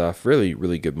kind of stuff. Really,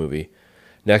 really good movie.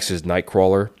 Next is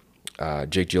Nightcrawler,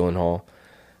 Jake Gyllenhaal.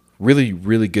 Really,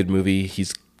 really good movie.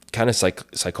 He's kind of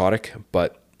psychotic,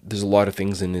 but there's a lot of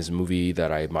things in his movie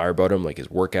that I admire about him, like his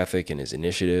work ethic and his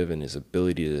initiative and his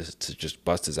ability to just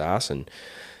bust his ass and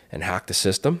hack the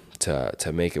system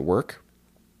to make it work.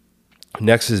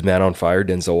 Next is Man on Fire,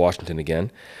 Denzel Washington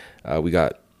again. We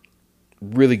got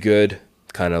really good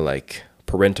kind of like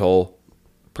parental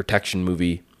protection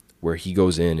movie where he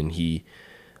goes in and he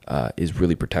is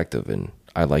really protective, and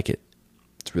I like it.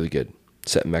 It's really good.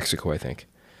 Set in Mexico, I think.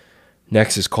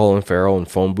 Next is Colin Farrell in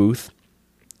Phone Booth.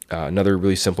 Another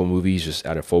really simple movie. He's just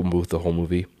at a phone booth the whole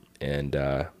movie, and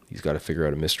he's got to figure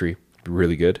out a mystery.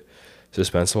 Really good.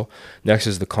 Suspenseful. Next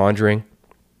is The Conjuring.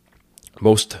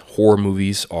 Most horror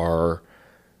movies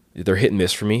they're hit and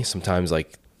miss for me. Sometimes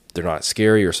like they're not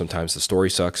scary, or sometimes the story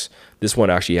sucks. This one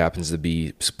actually happens to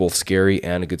be both scary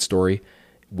and a good story.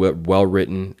 Well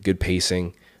written, good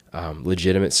pacing,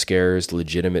 legitimate scares,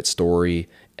 legitimate story,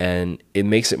 and it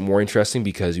makes it more interesting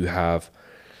because you have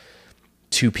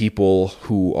two people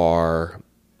who are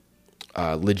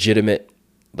legitimate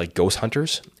like ghost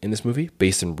hunters in this movie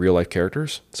based in real life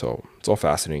characters. So it's all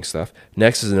fascinating stuff.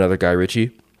 Next is another Guy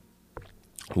Ritchie,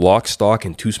 Lock, Stock,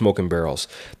 and Two Smoking Barrels.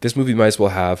 This movie might as well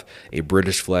have a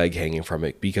British flag hanging from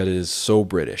it because it is so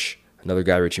British. Another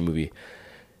Guy Ritchie movie.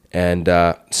 And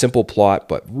simple plot,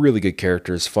 but really good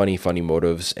characters, funny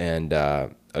motives, and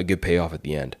a good payoff at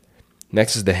the end.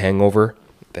 Next is The Hangover.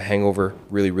 The Hangover,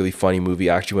 really, really funny movie.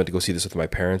 I actually went to go see this with my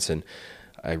parents, and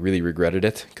I really regretted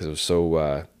it because it was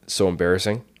so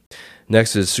embarrassing.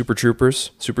 Next is Super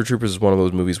Troopers. Super Troopers is one of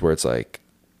those movies where it's like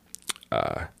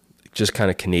just kind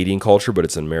of Canadian culture, but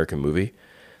it's an American movie.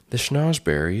 The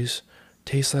schnozberries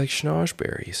taste like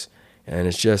schnozberries. And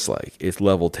it's just like, it's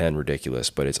level 10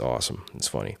 ridiculous, but it's awesome. It's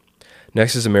funny.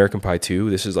 Next is American Pie 2.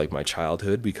 This is like my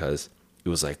childhood because it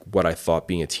was like what I thought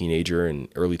being a teenager in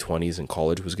early 20s in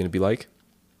college was going to be like.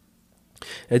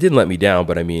 And it didn't let me down,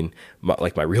 but I mean,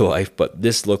 like my real life, but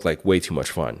this looked like way too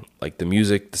much fun. Like the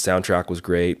music, the soundtrack was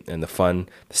great, and the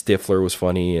Stifler was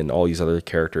funny, and all these other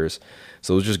characters.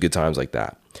 So it was just good times like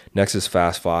that. Next is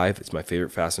Fast Five. It's my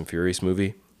favorite Fast and Furious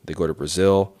movie. They go to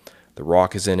Brazil. The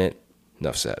Rock is in it.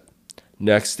 Enough said.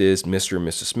 Next is Mr. and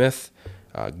Mrs. Smith.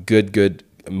 Good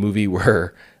movie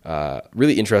where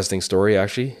really interesting story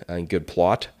actually, and good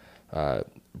plot.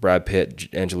 Brad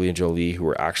Pitt, Angelina Jolie, who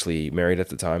were actually married at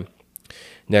the time.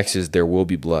 Next is There Will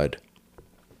Be Blood.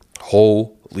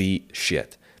 Holy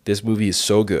shit. This movie is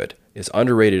so good. It's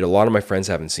underrated. A lot of my friends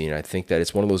haven't seen it. I think that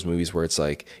it's one of those movies where it's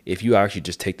like, if you actually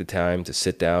just take the time to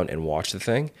sit down and watch the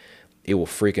thing, it will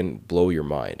freaking blow your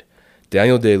mind.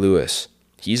 Daniel Day-Lewis,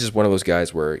 He's just one of those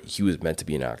guys where he was meant to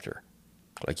be an actor.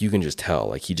 Like, you can just tell.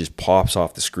 Like, he just pops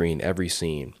off the screen every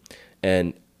scene.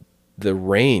 And the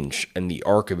range and the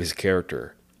arc of his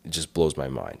character, it just blows my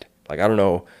mind. Like, I don't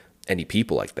know any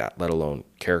people like that, let alone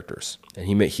characters. And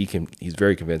he's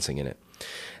very convincing in it.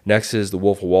 Next is The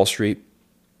Wolf of Wall Street,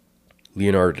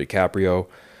 Leonardo DiCaprio,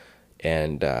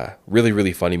 and really,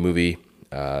 really funny movie.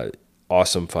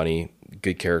 Awesome, funny,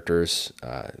 good characters.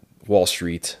 Wall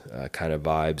Street kind of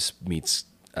vibes meets,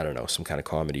 I don't know, some kind of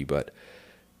comedy, but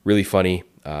really funny,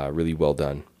 really well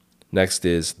done. Next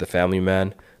is The Family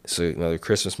Man. This is another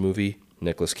Christmas movie.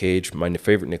 Nicolas Cage, my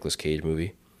favorite Nicolas Cage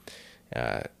movie.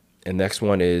 And next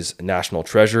one is National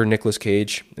Treasure, Nicolas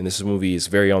Cage. And this movie is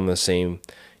very in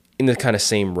the kind of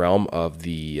same realm of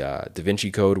the Da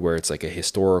Vinci Code, where it's like a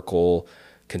historical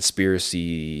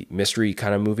conspiracy mystery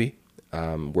kind of movie,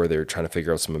 where they're trying to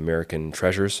figure out some American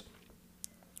treasures.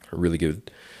 Really good.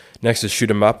 Next is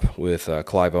Shoot 'Em Up with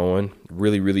Clive Owen.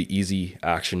 Really, really easy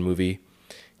action movie.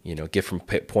 You know, get from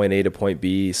point A to point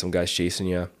B. Some guy's chasing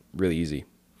you. Really easy.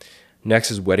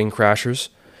 Next is Wedding Crashers.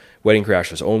 Wedding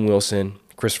Crashers. Owen Wilson,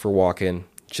 Christopher Walken.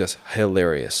 Just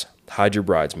hilarious. Hide your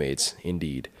bridesmaids,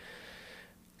 indeed.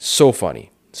 So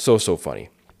funny. So funny.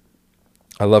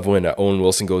 I love when Owen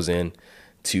Wilson goes in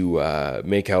to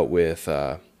make out with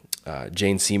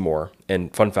Jane Seymour.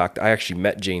 And fun fact, I actually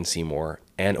met Jane Seymour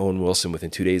and Owen Wilson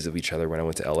within 2 days of each other when I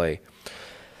went to LA.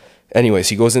 Anyways,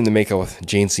 he goes in to make out with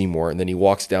Jane Seymour, and then he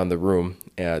walks down the room,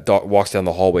 walks down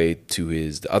the hallway to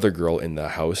the other girl in the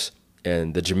house,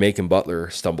 and the Jamaican butler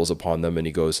stumbles upon them, and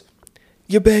he goes,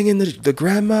 "You're banging the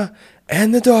grandma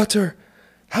and the daughter.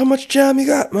 How much jam you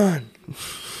got, man?"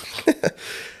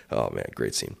 Oh, man,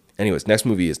 great scene. Anyways, next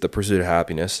movie is The Pursuit of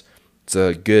Happiness. It's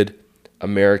a good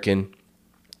American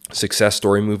success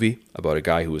story movie about a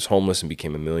guy who was homeless and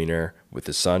became a millionaire with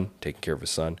his son, taking care of his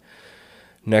son.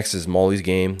 Next is Molly's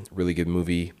Game, really good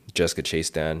movie. Jessica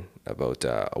Chastain, about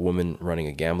a woman running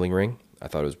a gambling ring. I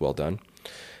thought it was well done.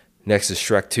 Next is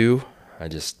Shrek 2. I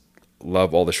just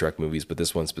love all the Shrek movies, but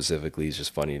this one specifically is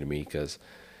just funny to me because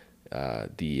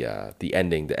the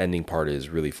ending part is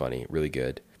really funny, really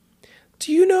good.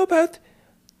 Do you know about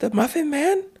the Muffin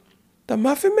Man? The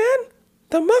Muffin Man?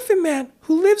 The Muffin Man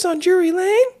who lives on Drury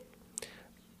Lane?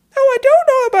 Oh, I don't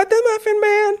know about the Muffin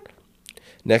Man.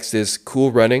 Next is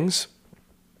Cool Runnings.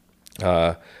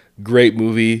 Great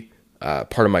movie.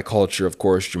 Part of my culture, of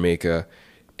course, Jamaica.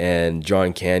 And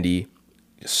John Candy.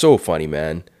 So funny,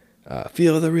 man.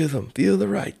 Feel the rhythm. Feel the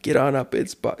right. Get on up.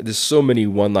 There's so many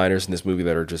one-liners in this movie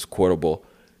that are just quotable.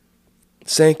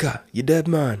 Sanka, you dead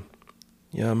man.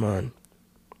 Yeah, man.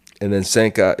 And then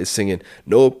Sanka is singing,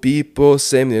 "No people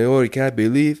say me, oh, you can't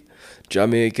believe.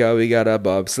 Jamaica, we got a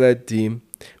bobsled team.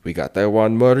 We got that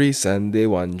one Maurice and the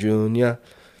one Junior.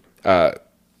 Yul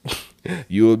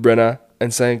Brynner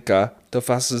and Sanka, the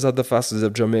fastest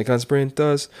of Jamaican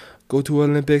sprinters. Go to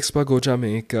Olympics, but go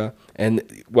Jamaica." And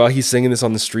while he's singing this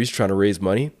on the streets trying to raise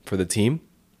money for the team,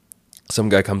 some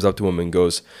guy comes up to him and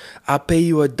goes, "I'll pay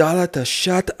you $1 to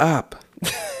shut up."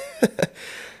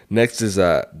 Next is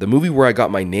the movie where I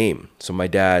got my name. So my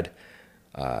dad,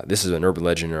 this is an urban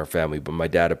legend in our family, but my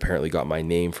dad apparently got my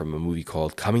name from a movie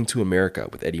called Coming to America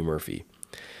with Eddie Murphy.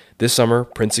 This summer,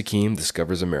 Prince Akeem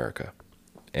discovers America.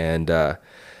 And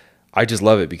I just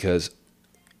love it because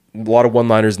a lot of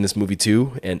one-liners in this movie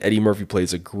too, and Eddie Murphy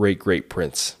plays a great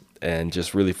Prince, and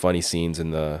just really funny scenes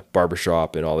in the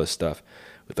barbershop and all this stuff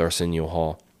with Arsenio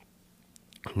Hall.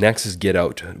 Next is Get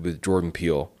Out with Jordan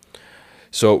Peele.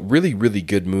 So really, really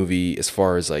good movie as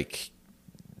far as like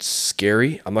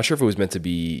scary. I'm not sure if it was meant to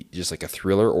be just like a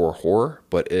thriller or horror,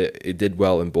 but it did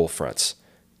well in both fronts.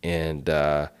 And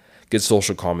good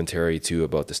social commentary too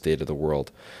about the state of the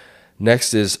world.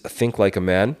 Next is Think Like a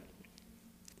Man.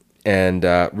 And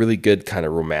really good kind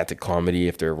of romantic comedy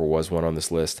if there ever was one on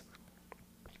this list.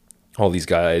 All these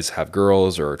guys have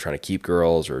girls or are trying to keep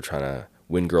girls or trying to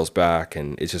win girls back.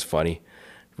 And it's just funny.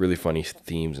 Really funny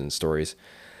themes and stories.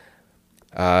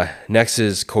 Next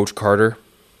is Coach Carter.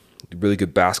 Really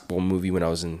good basketball movie. When I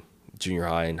was in junior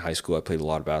high and high school, I played a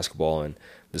lot of basketball. And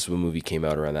this movie came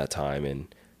out around that time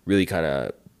and really kind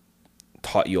of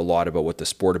taught you a lot about what the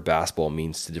sport of basketball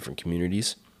means to different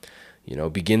communities. You know,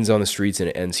 it begins on the streets and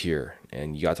it ends here.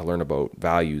 And you got to learn about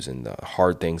values and the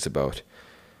hard things about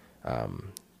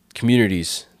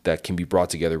communities that can be brought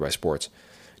together by sports.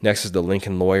 Next is The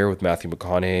Lincoln Lawyer with Matthew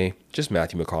McConaughey. Just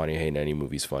Matthew McConaughey in any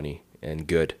movie is funny and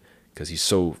good because he's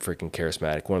so freaking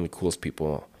charismatic. One of the coolest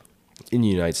people in the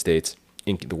United States,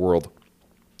 in the world.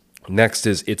 Next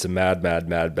is It's a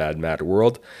Mad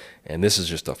World. And this is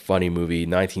just a funny movie,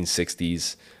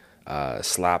 1960s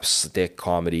slapstick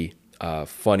comedy.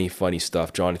 funny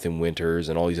stuff. Jonathan Winters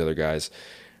and all these other guys,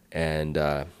 and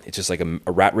it's just like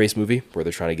a rat race movie where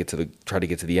they're trying to get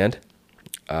to the end.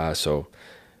 So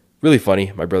really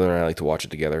funny. My brother and I like to watch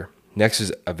it together. Next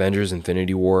is Avengers: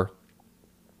 Infinity War.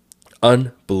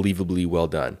 Unbelievably well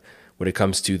done when it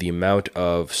comes to the amount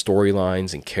of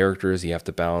storylines and characters you have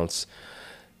to balance.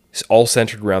 It's all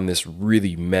centered around this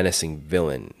really menacing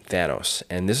villain, Thanos.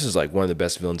 And this is like one of the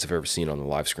best villains I've ever seen on the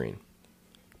live screen.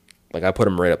 Like, I put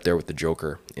him right up there with the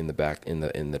Joker in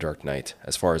the Dark Knight,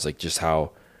 as far as like just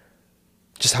how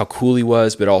cool he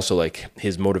was, but also like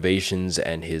his motivations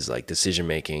and his like decision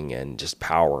making and just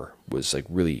power was like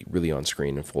really, really on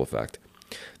screen in full effect.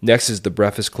 Next is The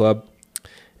Breakfast Club.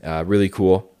 Really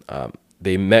cool.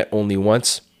 They met only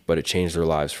once, but it changed their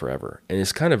lives forever. And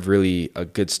it's kind of really a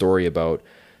good story about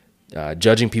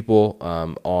judging people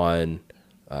on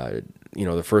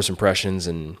the first impressions,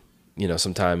 and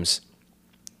sometimes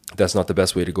that's not the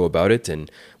best way to go about it. And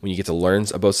when you get to learn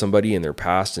about somebody and their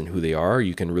past and who they are,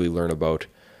 you can really learn about.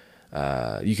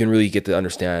 You can really get to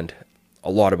understand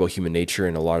a lot about human nature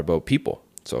and a lot about people.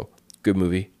 So, good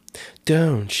movie.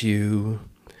 Don't you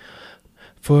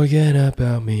forget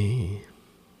about me.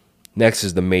 Next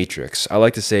is The Matrix. I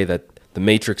like to say that The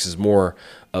Matrix is more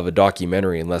of a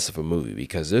documentary and less of a movie,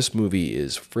 because this movie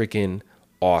is freaking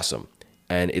awesome.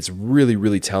 And it's really,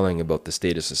 really telling about the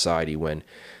state of society when,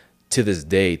 to this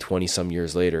day, 20 some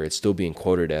years later, it's still being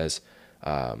quoted as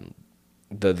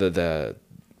the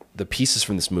pieces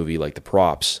from this movie, like the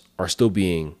props, are still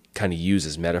being kind of used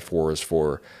as metaphors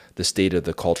for the state of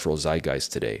the cultural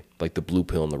zeitgeist today, like the blue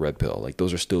pill and the red pill. Like,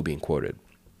 those are still being quoted.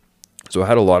 So it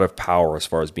had a lot of power as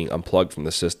far as being unplugged from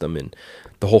the system, and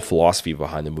the whole philosophy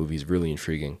behind the movie is really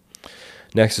intriguing.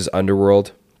 Next is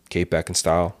Underworld, Kate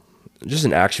Beckinsale. Just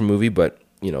an action movie, but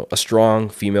a strong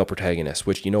female protagonist,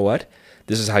 which, you know what?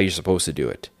 This is how you're supposed to do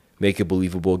it. Make it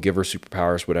believable, give her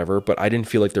superpowers, whatever. But I didn't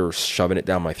feel like they were shoving it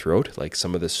down my throat, like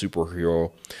some of the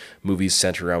superhero movies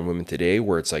centered around women today,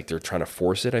 where it's like they're trying to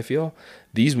force it, I feel.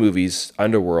 These movies,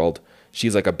 Underworld,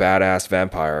 she's like a badass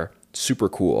vampire, super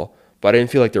cool, but I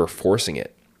didn't feel like they were forcing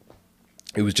it.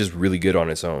 It was just really good on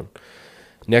its own.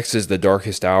 Next is The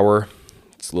Darkest Hour.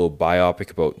 It's a little biopic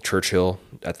about Churchill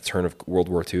at the turn of World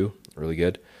War II. Really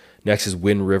good. Next is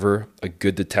Wind River, a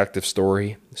good detective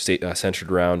story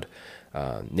centered around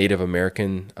Native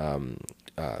American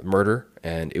murder,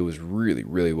 and it was really,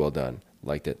 really well done.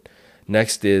 Liked it.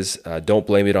 Next is Don't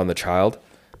Blame It on the Child.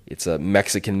 It's a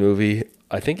Mexican movie.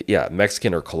 I think,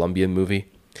 Mexican or Colombian movie.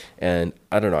 And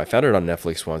I don't know, I found it on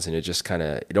Netflix once, and it just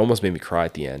it almost made me cry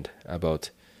at the end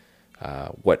about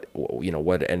what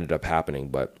ended up happening.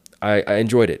 But I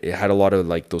enjoyed it. It had a lot of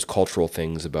like those cultural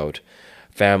things about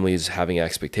families having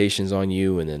expectations on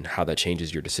you, and then how that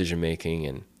changes your decision making,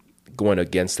 and going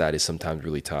against that is sometimes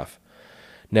really tough.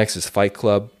 Next is Fight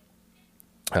Club.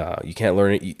 You can't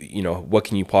learn it. What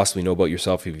can you possibly know about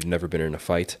yourself if you've never been in a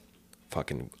fight?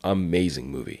 Fucking amazing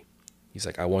movie. He's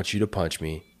like, I want you to punch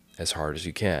me as hard as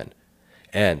you can.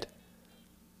 And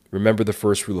remember the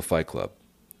first rule of Fight Club.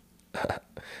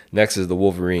 Next is The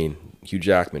Wolverine. Hugh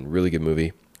Jackman, really good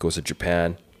movie. Goes to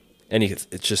Japan. And it's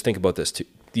just think about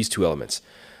these two elements.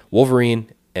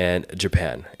 Wolverine and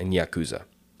Japan and Yakuza.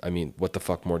 I mean, what the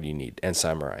fuck more do you need? And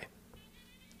samurai.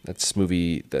 That's a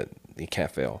movie that you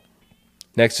can't fail.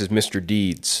 Next is Mr.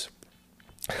 Deeds.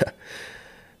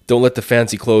 Don't let the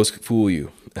fancy clothes fool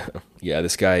you. Yeah,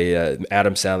 this guy,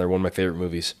 Adam Sandler, one of my favorite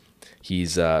movies.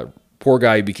 He's a poor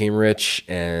guy who became rich,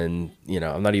 and,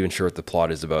 I'm not even sure what the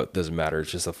plot is about. Doesn't matter.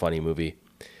 It's just a funny movie.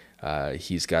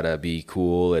 He's got to be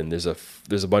cool, and there's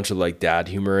a bunch of like dad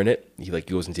humor in it. He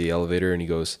goes into the elevator and he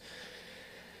goes,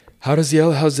 how's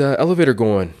the elevator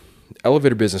going?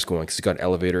 Elevator business going? Because he's got an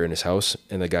elevator in his house,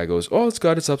 and the guy goes, oh, it's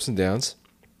got its ups and downs.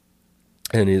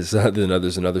 And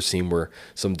there's another scene where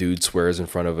some dude swears in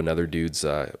front of another dude's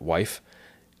wife,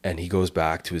 and he goes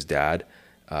back to his dad,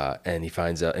 and he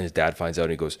finds out, and his dad finds out,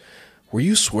 and he goes, were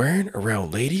you swearing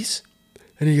around ladies?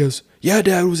 And he goes, yeah,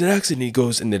 Dad, it was an accident. And he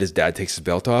goes, and then his dad takes his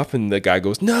belt off, and the guy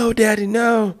goes, no, Daddy,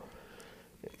 no.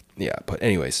 Yeah, but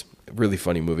anyways, really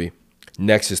funny movie.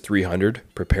 Next is 300,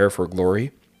 Prepare for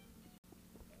Glory.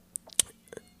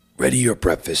 Ready your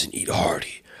breakfast and eat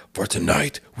hearty, for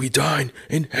tonight we dine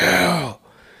in hell.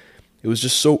 It was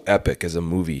just so epic as a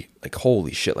movie. Like,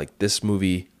 holy shit, like this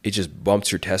movie, it just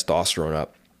bumps your testosterone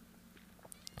up.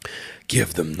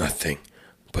 Give them nothing,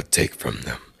 but take from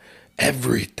them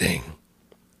everything.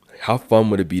 How fun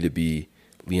would it be to be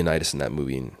Leonidas in that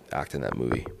movie and act in that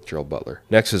movie? Gerald Butler.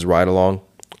 Next is Ride Along.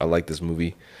 I like this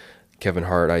movie. Kevin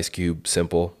Hart, Ice Cube,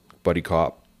 simple, buddy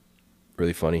cop,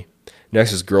 really funny.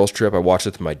 Next is Girls Trip. I watched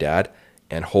it with my dad,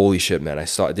 And holy shit, man,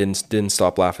 didn't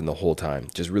stop laughing the whole time.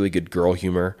 Just really good girl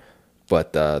humor,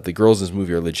 but the girls in this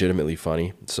movie are legitimately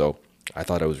funny. So I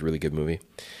thought it was a really good movie.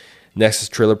 Next is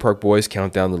Trailer Park Boys: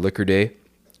 Countdown to Liquor Day.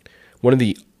 One of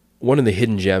the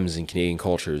hidden gems in Canadian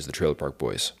culture is the Trailer Park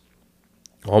Boys.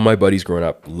 All my buddies growing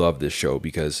up loved this show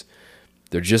because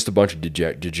they're just a bunch of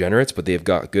degenerates, but they've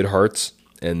got good hearts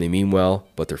and they mean well,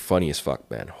 but they're funny as fuck,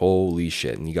 man. Holy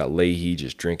shit. And you got Leahy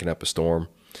just drinking up a storm.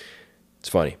 It's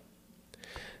funny.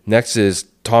 Next is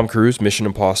Tom Cruise, Mission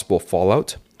Impossible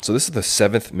Fallout. So this is the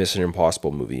 7th Mission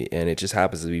Impossible movie, and it just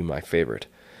happens to be my favorite.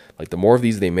 Like, the more of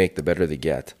these they make, the better they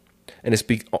get. And it's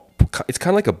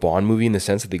kind of like a Bond movie in the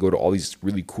sense that they go to all these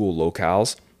really cool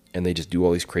locales and they just do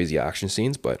all these crazy action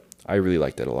scenes, but I really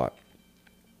liked it a lot.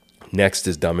 Next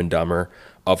is Dumb and Dumber.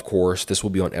 Of course, this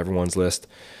will be on everyone's list,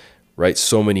 right?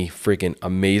 So many freaking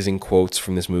amazing quotes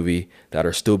from this movie that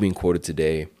are still being quoted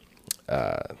today.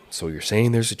 So you're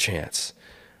saying there's a chance,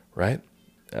 right?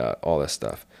 All that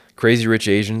stuff. Crazy Rich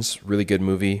Asians, really good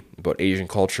movie about Asian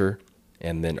culture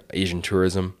and then Asian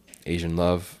tourism, Asian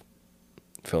love,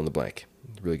 fill in the blank.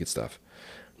 Really good stuff.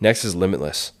 Next is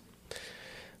Limitless,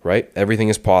 right? Everything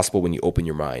is possible when you open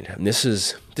your mind. And this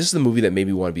is the movie that made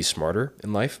me want to be smarter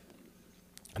in life.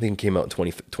 I think it came out in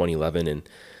 2011, and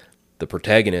the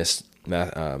protagonist,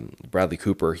 Bradley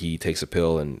Cooper, he takes a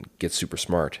pill and gets super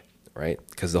smart, right?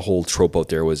 Because the whole trope out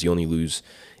there was you only lose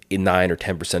 9 or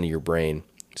 10% of your brain.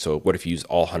 So what if you use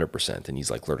all 100%? And he's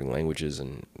like learning languages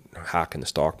and hacking the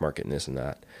stock market and this and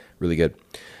that. Really good.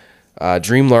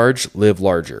 Dream Large, Live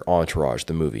Larger, Entourage,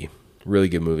 the movie. Really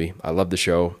good movie. I love the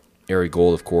show. Ari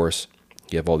Gold, of course.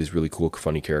 You have all these really cool,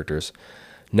 funny characters.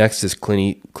 Next is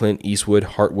Clint Eastwood,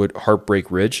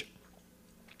 Heartbreak Ridge.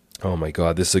 Oh my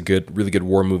God, this is a really good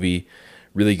war movie.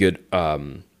 Really good,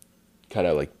 kind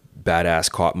of like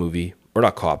badass cop movie. Or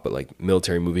not cop, but like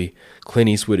military movie. Clint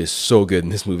Eastwood is so good in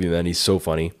this movie, man. He's so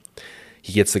funny.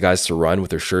 He gets the guys to run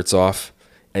with their shirts off.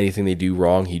 Anything they do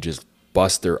wrong, he just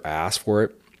busts their ass for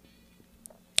it.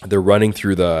 They're running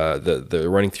through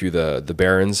the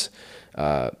barrens,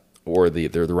 or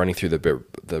they're running through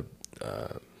they're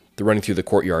running through the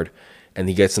courtyard, and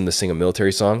he gets them to sing a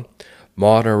military song.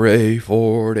 Monterey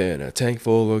Ford and a tank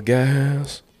full of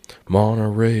gas.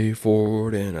 Monterey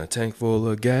Ford and a tank full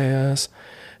of gas.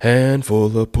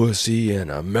 Handful of pussy and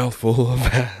a mouthful of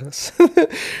ass.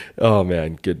 Oh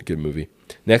man, good movie.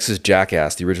 Next is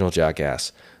Jackass, the original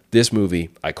Jackass. This movie,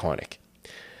 iconic.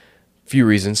 Few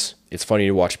reasons. It's funny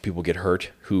to watch people get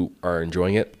hurt who are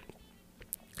enjoying it.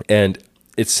 And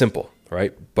it's simple,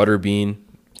 right? Butterbean,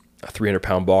 a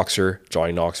 300-pound boxer,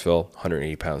 Johnny Knoxville,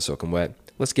 180 pounds soaking wet.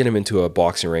 Let's get him into a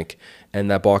boxing rink. And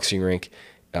that boxing rink,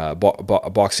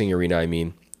 boxing arena, I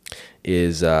mean,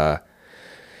 is in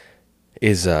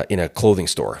a clothing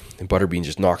store. And Butterbean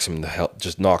just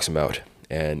knocks him out.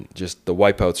 And just the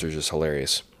wipeouts are just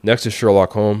hilarious. Next is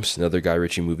Sherlock Holmes, another Guy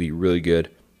Ritchie movie, really good.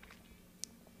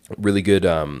 Really good.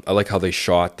 I like how they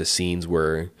shot the scenes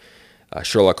where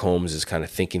Sherlock Holmes is kind of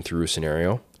thinking through a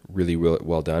scenario. Really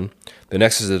well done. The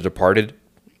next is The Departed.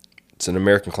 It's an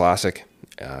American classic.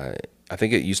 I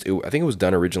think it was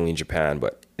done originally in Japan,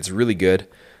 but it's really good.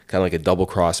 Kind of like a double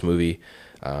cross movie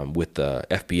with the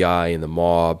FBI and the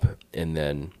mob and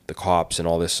then the cops and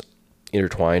all this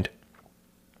intertwined.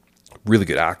 Really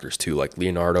good actors too, like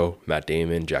Leonardo, Matt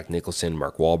Damon, Jack Nicholson,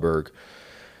 Mark Wahlberg.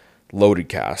 Loaded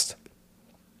cast.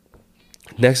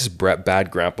 Next is Bad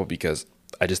Grandpa, because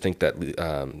I just think that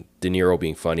De Niro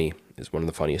being funny is one of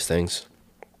the funniest things.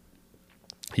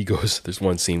 There's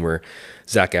one scene where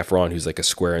Zac Efron, who's like a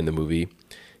square in the movie,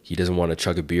 he doesn't want to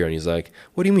chug a beer, and he's like,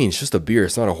 "What do you mean? It's just a beer.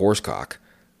 It's not a horse cock."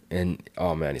 And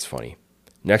oh man, he's funny.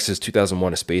 Next is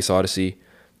 2001: A Space Odyssey.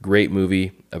 Great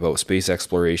movie about space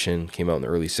exploration. Came out in the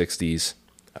early 60s.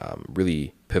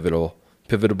 Really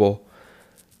pivotable.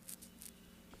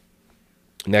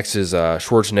 Next is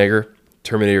Schwarzenegger,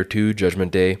 Terminator 2,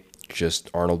 Judgment Day.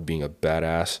 Just Arnold being a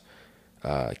badass.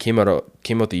 Came out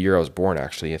the year I was born,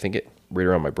 actually. I think right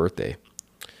around my birthday,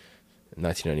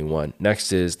 1991.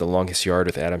 Next is The Longest Yard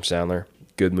with Adam Sandler.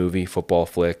 Good movie, football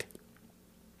flick.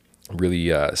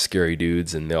 Really scary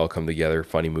dudes, and they all come together.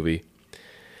 Funny movie.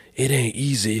 It ain't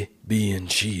easy being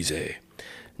cheesy.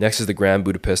 Next is The Grand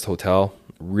Budapest Hotel.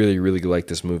 Really like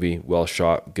this movie. Well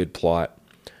shot, good plot.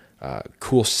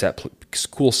 Cool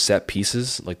set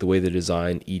pieces, like the way they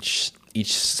design each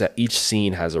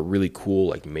scene has a really cool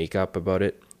like makeup about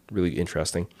it. Really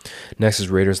interesting. Next is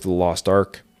Raiders of the Lost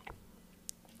Ark.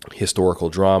 Historical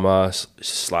drama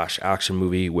 / action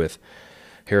movie with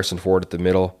Harrison Ford at the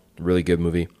middle. Really good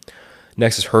movie.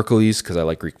 Next is Hercules, because I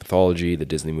like Greek mythology, the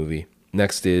Disney movie.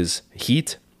 Next is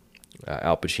Heat.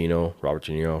 Al Pacino, Robert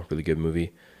De Niro. Really good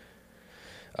movie.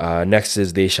 Next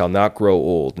is They Shall Not Grow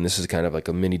Old, and this is kind of like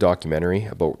a mini documentary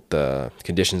about the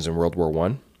conditions in World War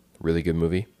One. Really good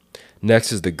movie.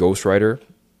 Next is The Ghost Rider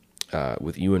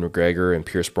with Ewan McGregor and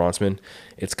Pierce Brosnan.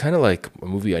 It's kind of like a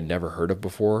movie I'd never heard of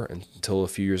before until a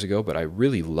few years ago, but I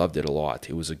really loved it a lot.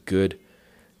 It was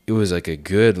like a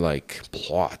good like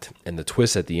plot, and the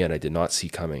twist at the end I did not see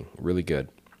coming. Really good.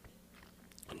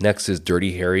 Next is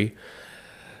Dirty Harry,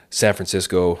 San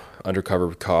Francisco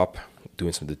undercover cop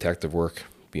doing some detective work,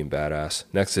 being badass.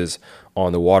 Next is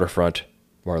On the Waterfront,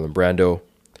 Marlon Brando.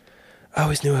 I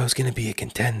always knew I was going to be a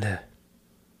contender.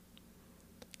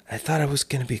 I thought I was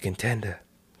going to be a contender.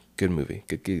 Good movie.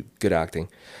 Good acting.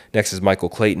 Next is Michael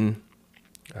Clayton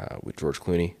with George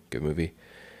Clooney. Good movie.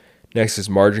 Next is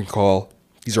Margin Call.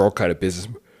 These are all kind of business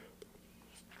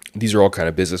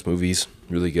movies.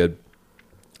 Really good.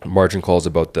 Margin Call is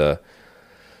about a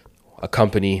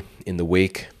company in the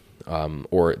wake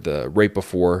or the right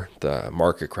before the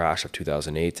market crash of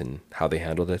 2008 and how they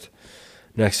handled it.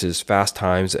 Next is Fast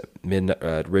Times at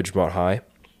Ridgemont High.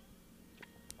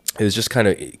 It was just kind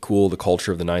of cool, the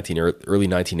culture of the early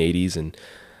 1980s and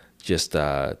just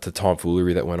the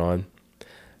tomfoolery that went on.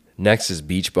 Next is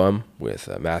Beach Bum with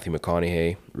Matthew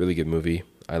McConaughey. Really good movie.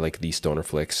 I like these stoner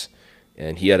flicks.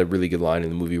 And he had a really good line in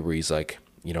the movie where he's like,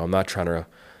 I'm not trying to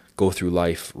go through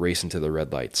life racing to the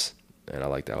red lights. And I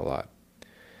like that a lot.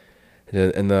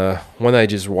 And the one that I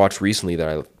just watched recently that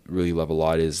I really love a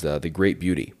lot is The Great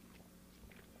Beauty.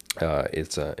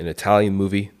 It's an Italian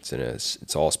movie.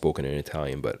 It's all spoken in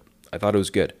Italian, but I thought it was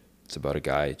good. It's about a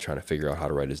guy trying to figure out how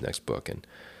to write his next book, and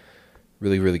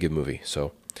really, really good movie.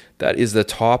 So that is the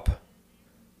top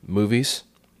movies,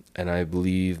 and I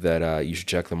believe that you should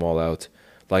check them all out.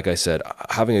 Like I said,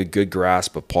 having a good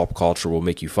grasp of pop culture will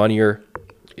make you funnier.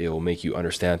 It will make you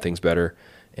understand things better,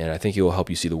 and I think it will help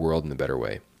you see the world in a better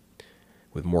way,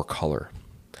 with more color.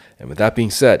 And with that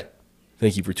being said,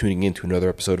 thank you for tuning in to another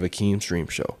episode of Akeem's Dream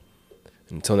Show.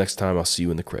 And until next time, I'll see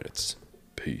you in the credits.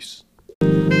 Peace.